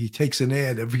he takes an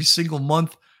ad every single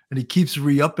month, and he keeps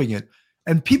re-upping it.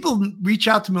 And people reach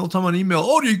out to me all the time on email.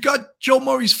 Oh, you got Joe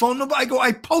Murray's phone number? I go,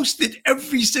 I post it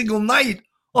every single night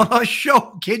on our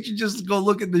show. Can't you just go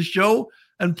look at the show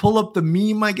and pull up the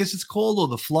meme, I guess it's called, or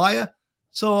the flyer?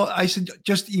 So I said,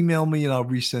 just email me and I'll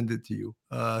resend it to you.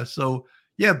 So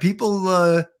yeah, people,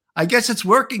 I guess it's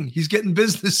working. He's getting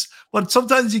business, but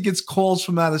sometimes he gets calls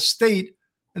from out of state,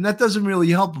 and that doesn't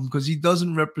really help him because he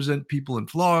doesn't represent people in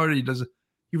Florida.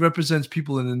 He represents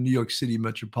people in the New York City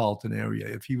metropolitan area.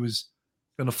 If he was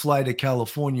going to fly to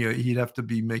California, he'd have to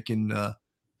be making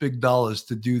big dollars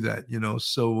to do that,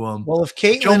 So, well, if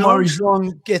Caitlin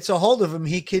Armstrong gets a hold of him,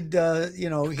 he could,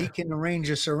 he can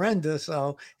arrange a surrender,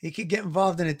 so he could get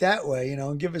involved in it that way,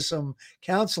 and give us some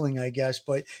counseling, I guess.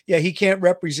 But yeah, he can't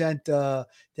represent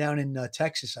down in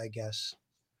Texas, I guess.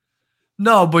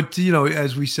 No, but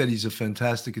as we said, he's a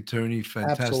fantastic attorney,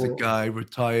 fantastic Absolutely. guy,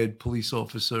 retired police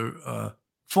officer,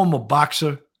 former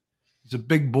boxer. He's a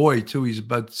big boy too. He's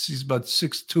about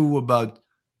 6'2",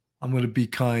 I'm going to be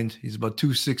kind. He's about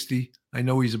 260. I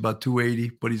know he's about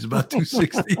 280, but he's about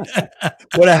 260.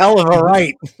 What a hell of a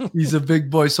right. He's a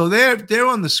big boy. So there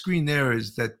on the screen there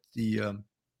is that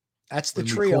that's the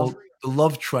trio. The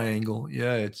love triangle.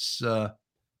 Yeah, it's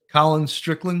Colin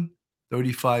Strickland,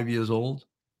 35 years old.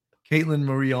 Caitlin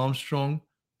Marie Armstrong,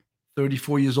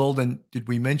 34 years old. And did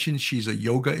we mention she's a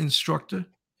yoga instructor?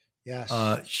 Yes.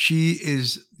 She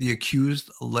is the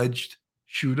alleged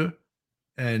shooter.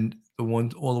 And the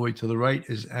one all the way to the right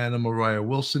is Anna Mariah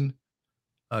Wilson.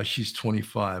 She's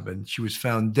 25, and she was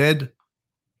found dead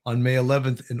on May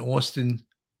 11th in Austin,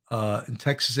 in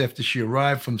Texas, after she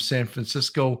arrived from San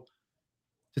Francisco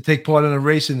to take part in a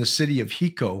race in the city of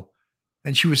Hiko,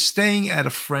 and she was staying at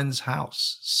a friend's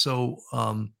house. So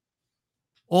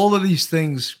all of these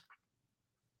things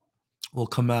will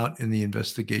come out in the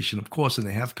investigation, of course, and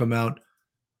they have come out.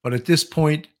 But at this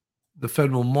point, The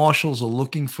federal marshals are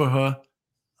looking for her.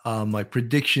 My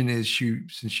prediction is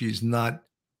since she's not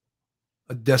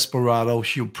a desperado,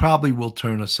 she probably will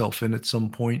turn herself in at some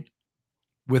point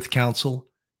with counsel.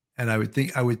 And I would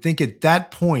think at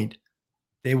that point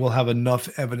they will have enough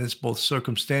evidence, both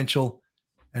circumstantial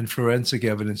and forensic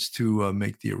evidence, to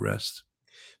make the arrest.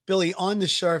 Billy, on the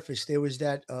surface, there was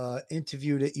that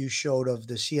interview that you showed of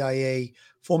the CIA,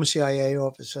 former CIA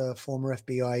officer, former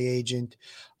FBI agent,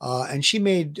 and she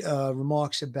made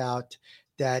remarks about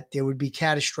that there would be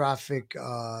catastrophic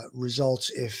results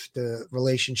if the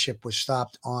relationship was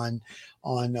stopped on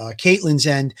Caitlin's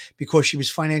end because she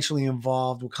was financially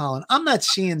involved with Colin. I'm not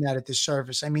seeing that at the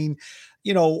surface. I mean,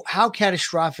 how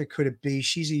catastrophic could it be?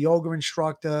 She's a yoga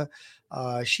instructor.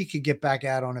 She could get back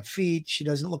out on her feet. She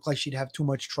doesn't look like she'd have too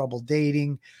much trouble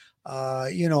dating.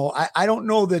 I don't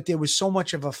know that there was so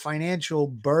much of a financial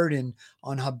burden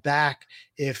on her back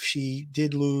if she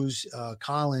did lose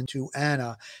Colin to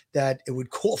Anna that it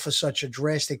would call for such a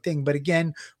drastic thing. But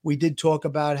again, we did talk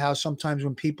about how sometimes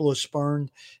when people are spurned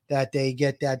that they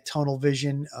get that tunnel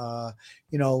vision.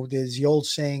 There's the old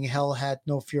saying, hell hath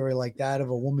no fury like that of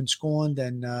a woman scorned.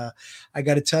 And I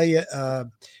got to tell you,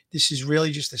 this is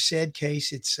really just a sad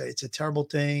case. It's a terrible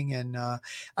thing. And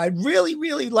I'd really,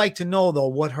 really like to know, though,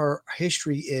 what her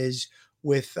history is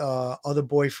with other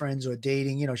boyfriends or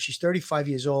dating. She's 35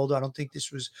 years old. I don't think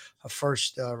this was her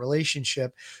first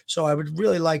relationship. So I would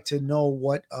really like to know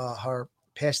what her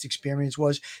past experience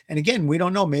was. And again, we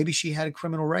don't know. Maybe she had a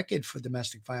criminal record for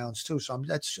domestic violence too. So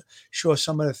that's sure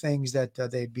some of the things that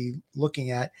they'd be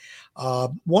looking at.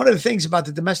 One of the things about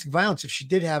the domestic violence, if she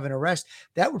did have an arrest,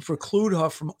 that would preclude her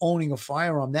from owning a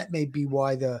firearm. That may be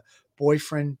why the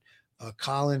boyfriend,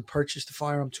 Colin, purchased the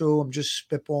firearm too. I'm just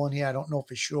spitballing here. I don't know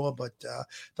for sure, but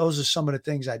those are some of the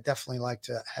things I'd definitely like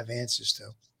to have answers to.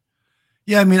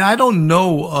 Yeah, I mean, I don't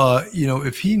know,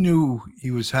 if he knew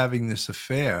he was having this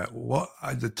affair, what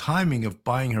the timing of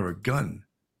buying her a gun,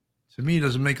 to me,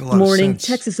 doesn't make a lot of sense.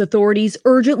 Texas authorities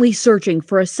urgently searching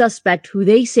for a suspect who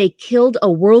they say killed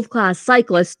a world-class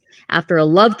cyclist after a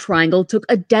love triangle took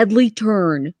a deadly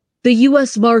turn. The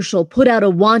U.S. Marshal put out a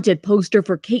wanted poster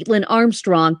for Caitlin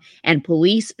Armstrong and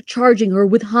police charging her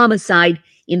with homicide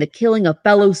in the killing of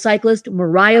fellow cyclist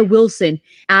Moriah Wilson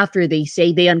after they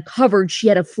say they uncovered she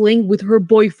had a fling with her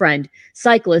boyfriend,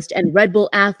 cyclist and Red Bull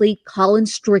athlete Colin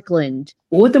Strickland.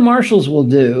 What the marshals will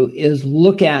do is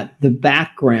look at the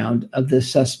background of the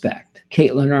suspect,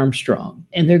 Caitlin Armstrong,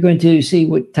 and they're going to see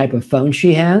what type of phone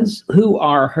she has, who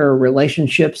are her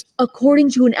relationships. According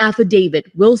to an affidavit,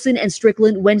 Wilson and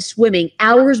Strickland went swimming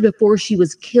hours before she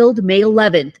was killed May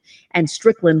 11th, and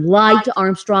Strickland lied to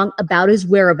Armstrong about his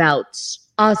whereabouts.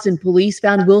 Austin police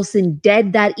found Wilson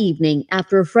dead that evening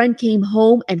after a friend came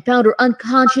home and found her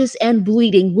unconscious and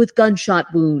bleeding with gunshot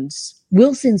wounds.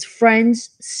 Wilson's friends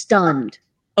stunned.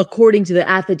 According to the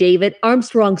affidavit,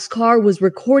 Armstrong's car was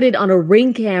recorded on a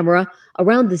Ring camera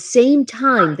around the same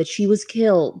time that she was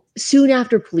killed. Soon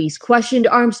after police questioned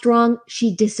Armstrong,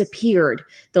 she disappeared.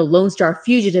 The Lone Star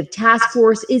Fugitive Task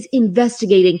Force is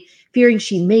investigating, fearing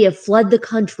she may have fled the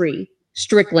country.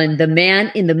 Strickland, the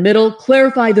man in the middle,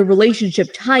 clarified the relationship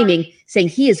timing, saying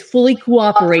he is fully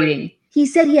cooperating. He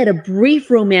said he had a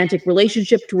brief romantic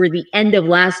relationship toward the end of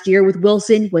last year with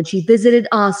Wilson when she visited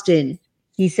Austin.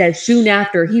 He said soon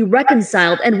after he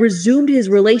reconciled and resumed his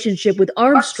relationship with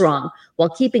Armstrong while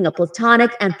keeping a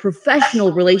platonic and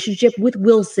professional relationship with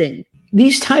Wilson.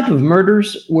 These type of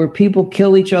murders where people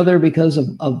kill each other because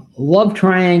of love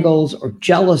triangles or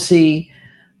jealousy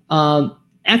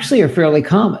actually are fairly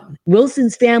common.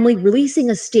 Wilson's family releasing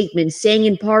a statement saying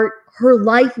in part, her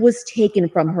life was taken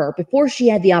from her before she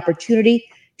had the opportunity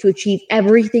to achieve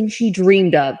everything she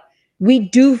dreamed of. We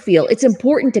do feel it's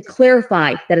important to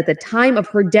clarify that at the time of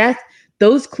her death,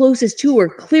 those closest to her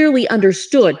clearly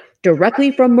understood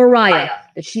directly from Moriah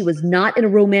that she was not in a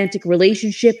romantic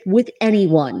relationship with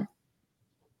anyone.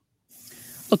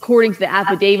 According to the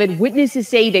affidavit, witnesses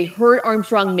say they heard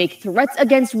Armstrong make threats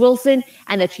against Wilson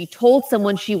and that she told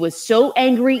someone she was so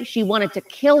angry she wanted to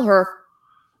kill her.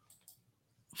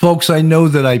 Folks, I know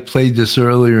that I played this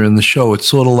earlier in the show. It's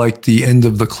sort of like the end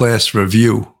of the class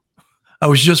review. I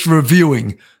was just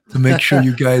reviewing to make sure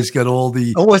you guys got all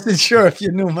the... I wasn't sure if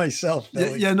you knew myself.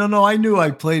 No, I knew I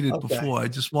played it before. I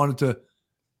just wanted to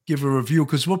give a review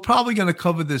because we're probably going to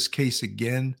cover this case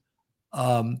again.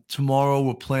 Tomorrow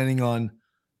we're planning on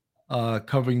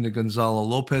covering the Gonzalo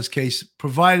Lopez case,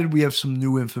 provided we have some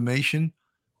new information,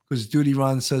 because Duty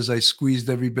Ron says I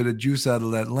squeezed every bit of juice out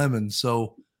of that lemon.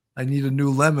 So I need a new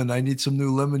lemon. I need some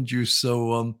new lemon juice.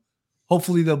 So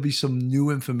hopefully there'll be some new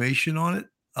information on it.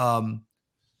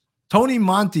 Tony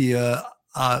Monti,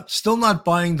 Still not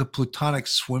buying the platonic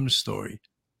swim story.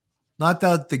 Not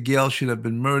that the gal should have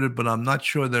been murdered, but I'm not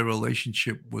sure their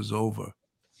relationship was over.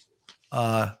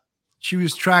 She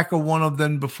was tracker one of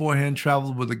them beforehand,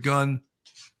 traveled with a gun.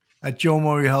 At Joe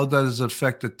Murray, how does it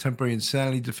affect a temporary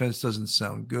insanity defense? Doesn't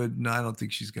sound good. No, I don't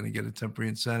think she's going to get a temporary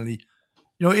insanity.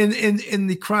 You know, in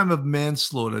the crime of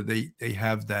manslaughter, they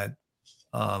have that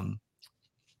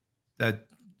that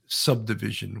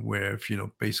subdivision where if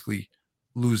basically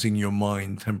losing your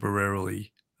mind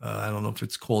temporarily. I don't know if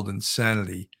it's called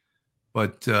insanity,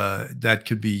 but that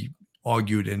could be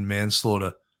argued in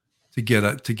manslaughter to get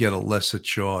a lesser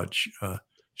charge.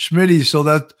 Schmitty, so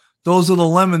those are the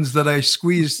lemons that I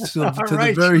squeezed to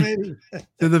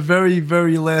the very,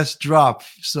 very last drop.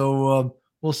 So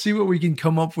we'll see what we can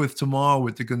come up with tomorrow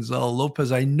with the Gonzalo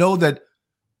Lopez. I know that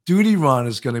Duty Ron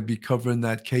is going to be covering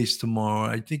that case tomorrow.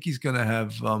 I think he's going to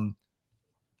have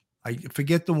I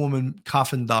forget the woman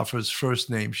Coffendorfer's first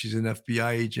name. She's an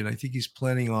FBI agent. I think he's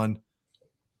planning on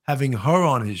having her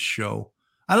on his show.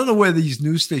 I don't know where these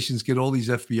news stations get all these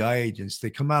FBI agents. They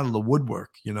come out of the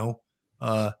woodwork,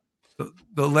 The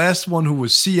last one who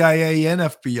was CIA and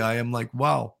FBI, I'm like,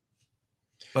 wow.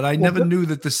 But I never knew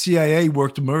that the CIA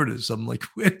worked murders. I'm like,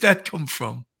 where'd that come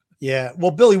from? Yeah. Well,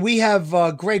 Billy, we have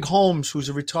Greg Holmes, who's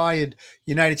a retired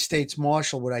United States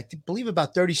Marshal with, I believe,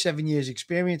 about 37 years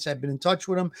experience. I've been in touch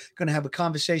with him. Going to have a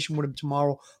conversation with him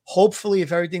tomorrow. Hopefully,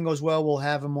 if everything goes well, we'll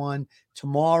have him on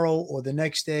tomorrow or the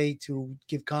next day to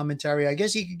give commentary. I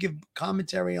guess he could give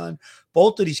commentary on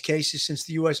both of these cases since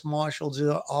the U.S. Marshals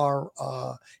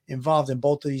are involved in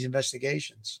both of these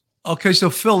investigations. Okay,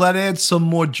 so Phil, that adds some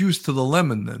more juice to the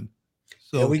lemon then.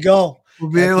 So there we go. We'll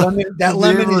be able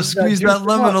to squeeze that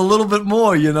lemon a little bit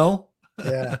more,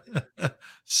 Yeah.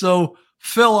 So,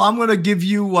 Phil, I'm going to give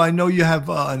you, I know you have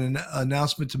an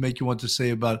announcement to make you want to say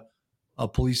about a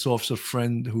police officer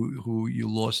friend who you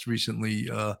lost recently.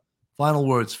 Final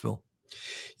words, Phil.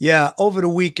 Yeah, over the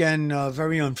weekend,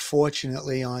 very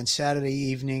unfortunately, on Saturday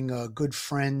evening, a good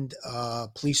friend,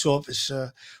 police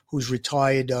officer who's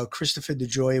retired, Christopher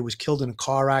DeGioia, was killed in a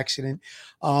car accident.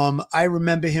 I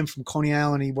remember him from Coney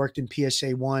Island. He worked in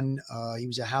PSA 1. He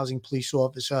was a housing police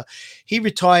officer. He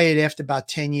retired after about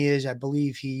 10 years. I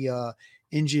believe he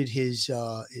injured his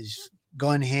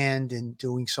gun hand and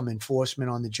doing some enforcement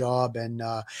on the job.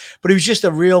 But he was just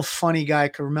a real funny guy. I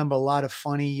can remember a lot of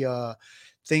funny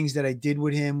things that I did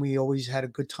with him. We always had a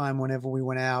good time whenever we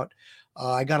went out.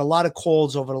 I got a lot of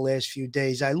calls over the last few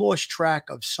days. I lost track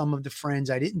of some of the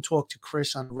friends. I didn't talk to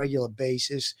Chris on a regular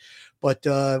basis, but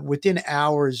within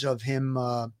hours of him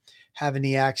having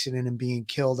the accident and being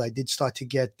killed, I did start to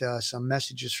get some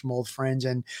messages from old friends.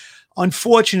 And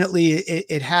unfortunately,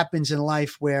 it happens in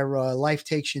life where life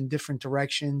takes you in different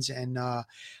directions. And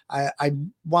I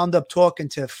wound up talking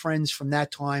to friends from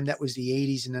that time. That was the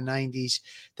 80s and the 90s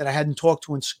that I hadn't talked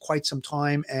to in quite some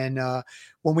time. And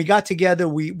when we got together,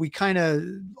 we kind of,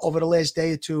 over the last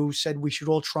day or two, said we should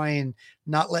all try and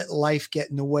not let life get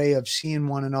in the way of seeing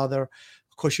one another.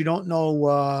 Of course, you don't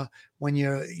know when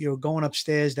you're going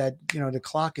upstairs that, the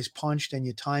clock is punched and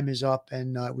your time is up.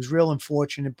 And it was real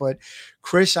unfortunate. But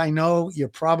Chris, I know you're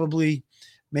probably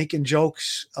making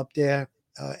jokes up there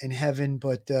in heaven,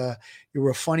 but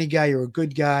you're a funny guy. You're a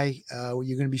good guy. You're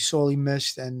going to be sorely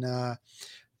missed. And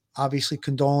obviously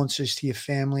condolences to your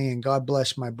family, and God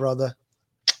bless my brother.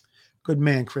 Good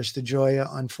man, Chris DeGioia,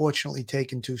 unfortunately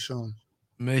taken too soon.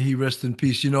 May he rest in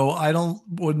peace. I don't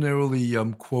ordinarily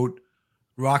quote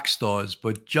rock stars,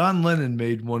 but John Lennon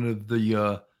made one of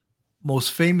the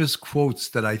most famous quotes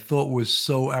that I thought was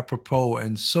so apropos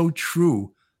and so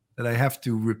true that I have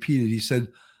to repeat it. He said,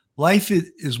 "Life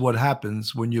is what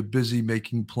happens when you're busy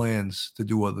making plans to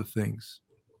do other things."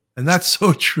 And that's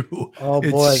so true. Oh,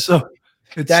 boy. It's so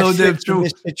damn true.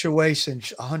 This situation,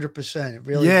 100%. It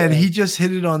really yeah, does. and he just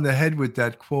hit it on the head with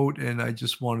that quote, and I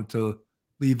just wanted to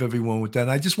leave everyone with that.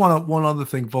 And I just want one other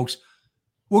thing, folks.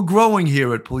 We're growing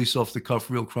here at Police Off the Cuff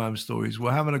Real Crime Stories.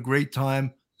 We're having a great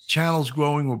time. Channel's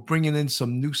growing. We're bringing in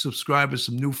some new subscribers,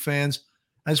 some new fans.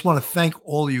 I just want to thank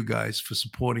all of you guys for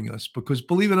supporting us, because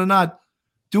believe it or not,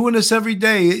 doing this every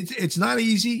day, it's not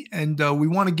easy. And we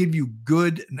want to give you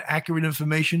good and accurate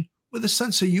information with a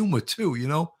sense of humor too.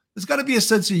 There's got to be a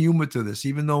sense of humor to this,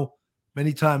 even though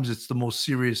many times it's the most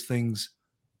serious things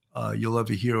you'll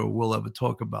ever hear or will ever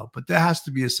talk about. But there has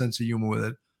to be a sense of humor with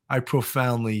it. I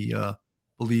profoundly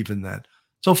believe in that.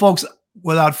 So, folks,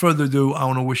 without further ado, I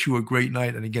want to wish you a great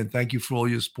night. And again, thank you for all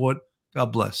your support.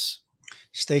 God bless.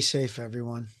 Stay safe,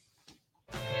 everyone.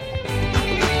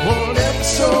 One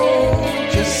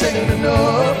episode just ain't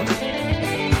enough.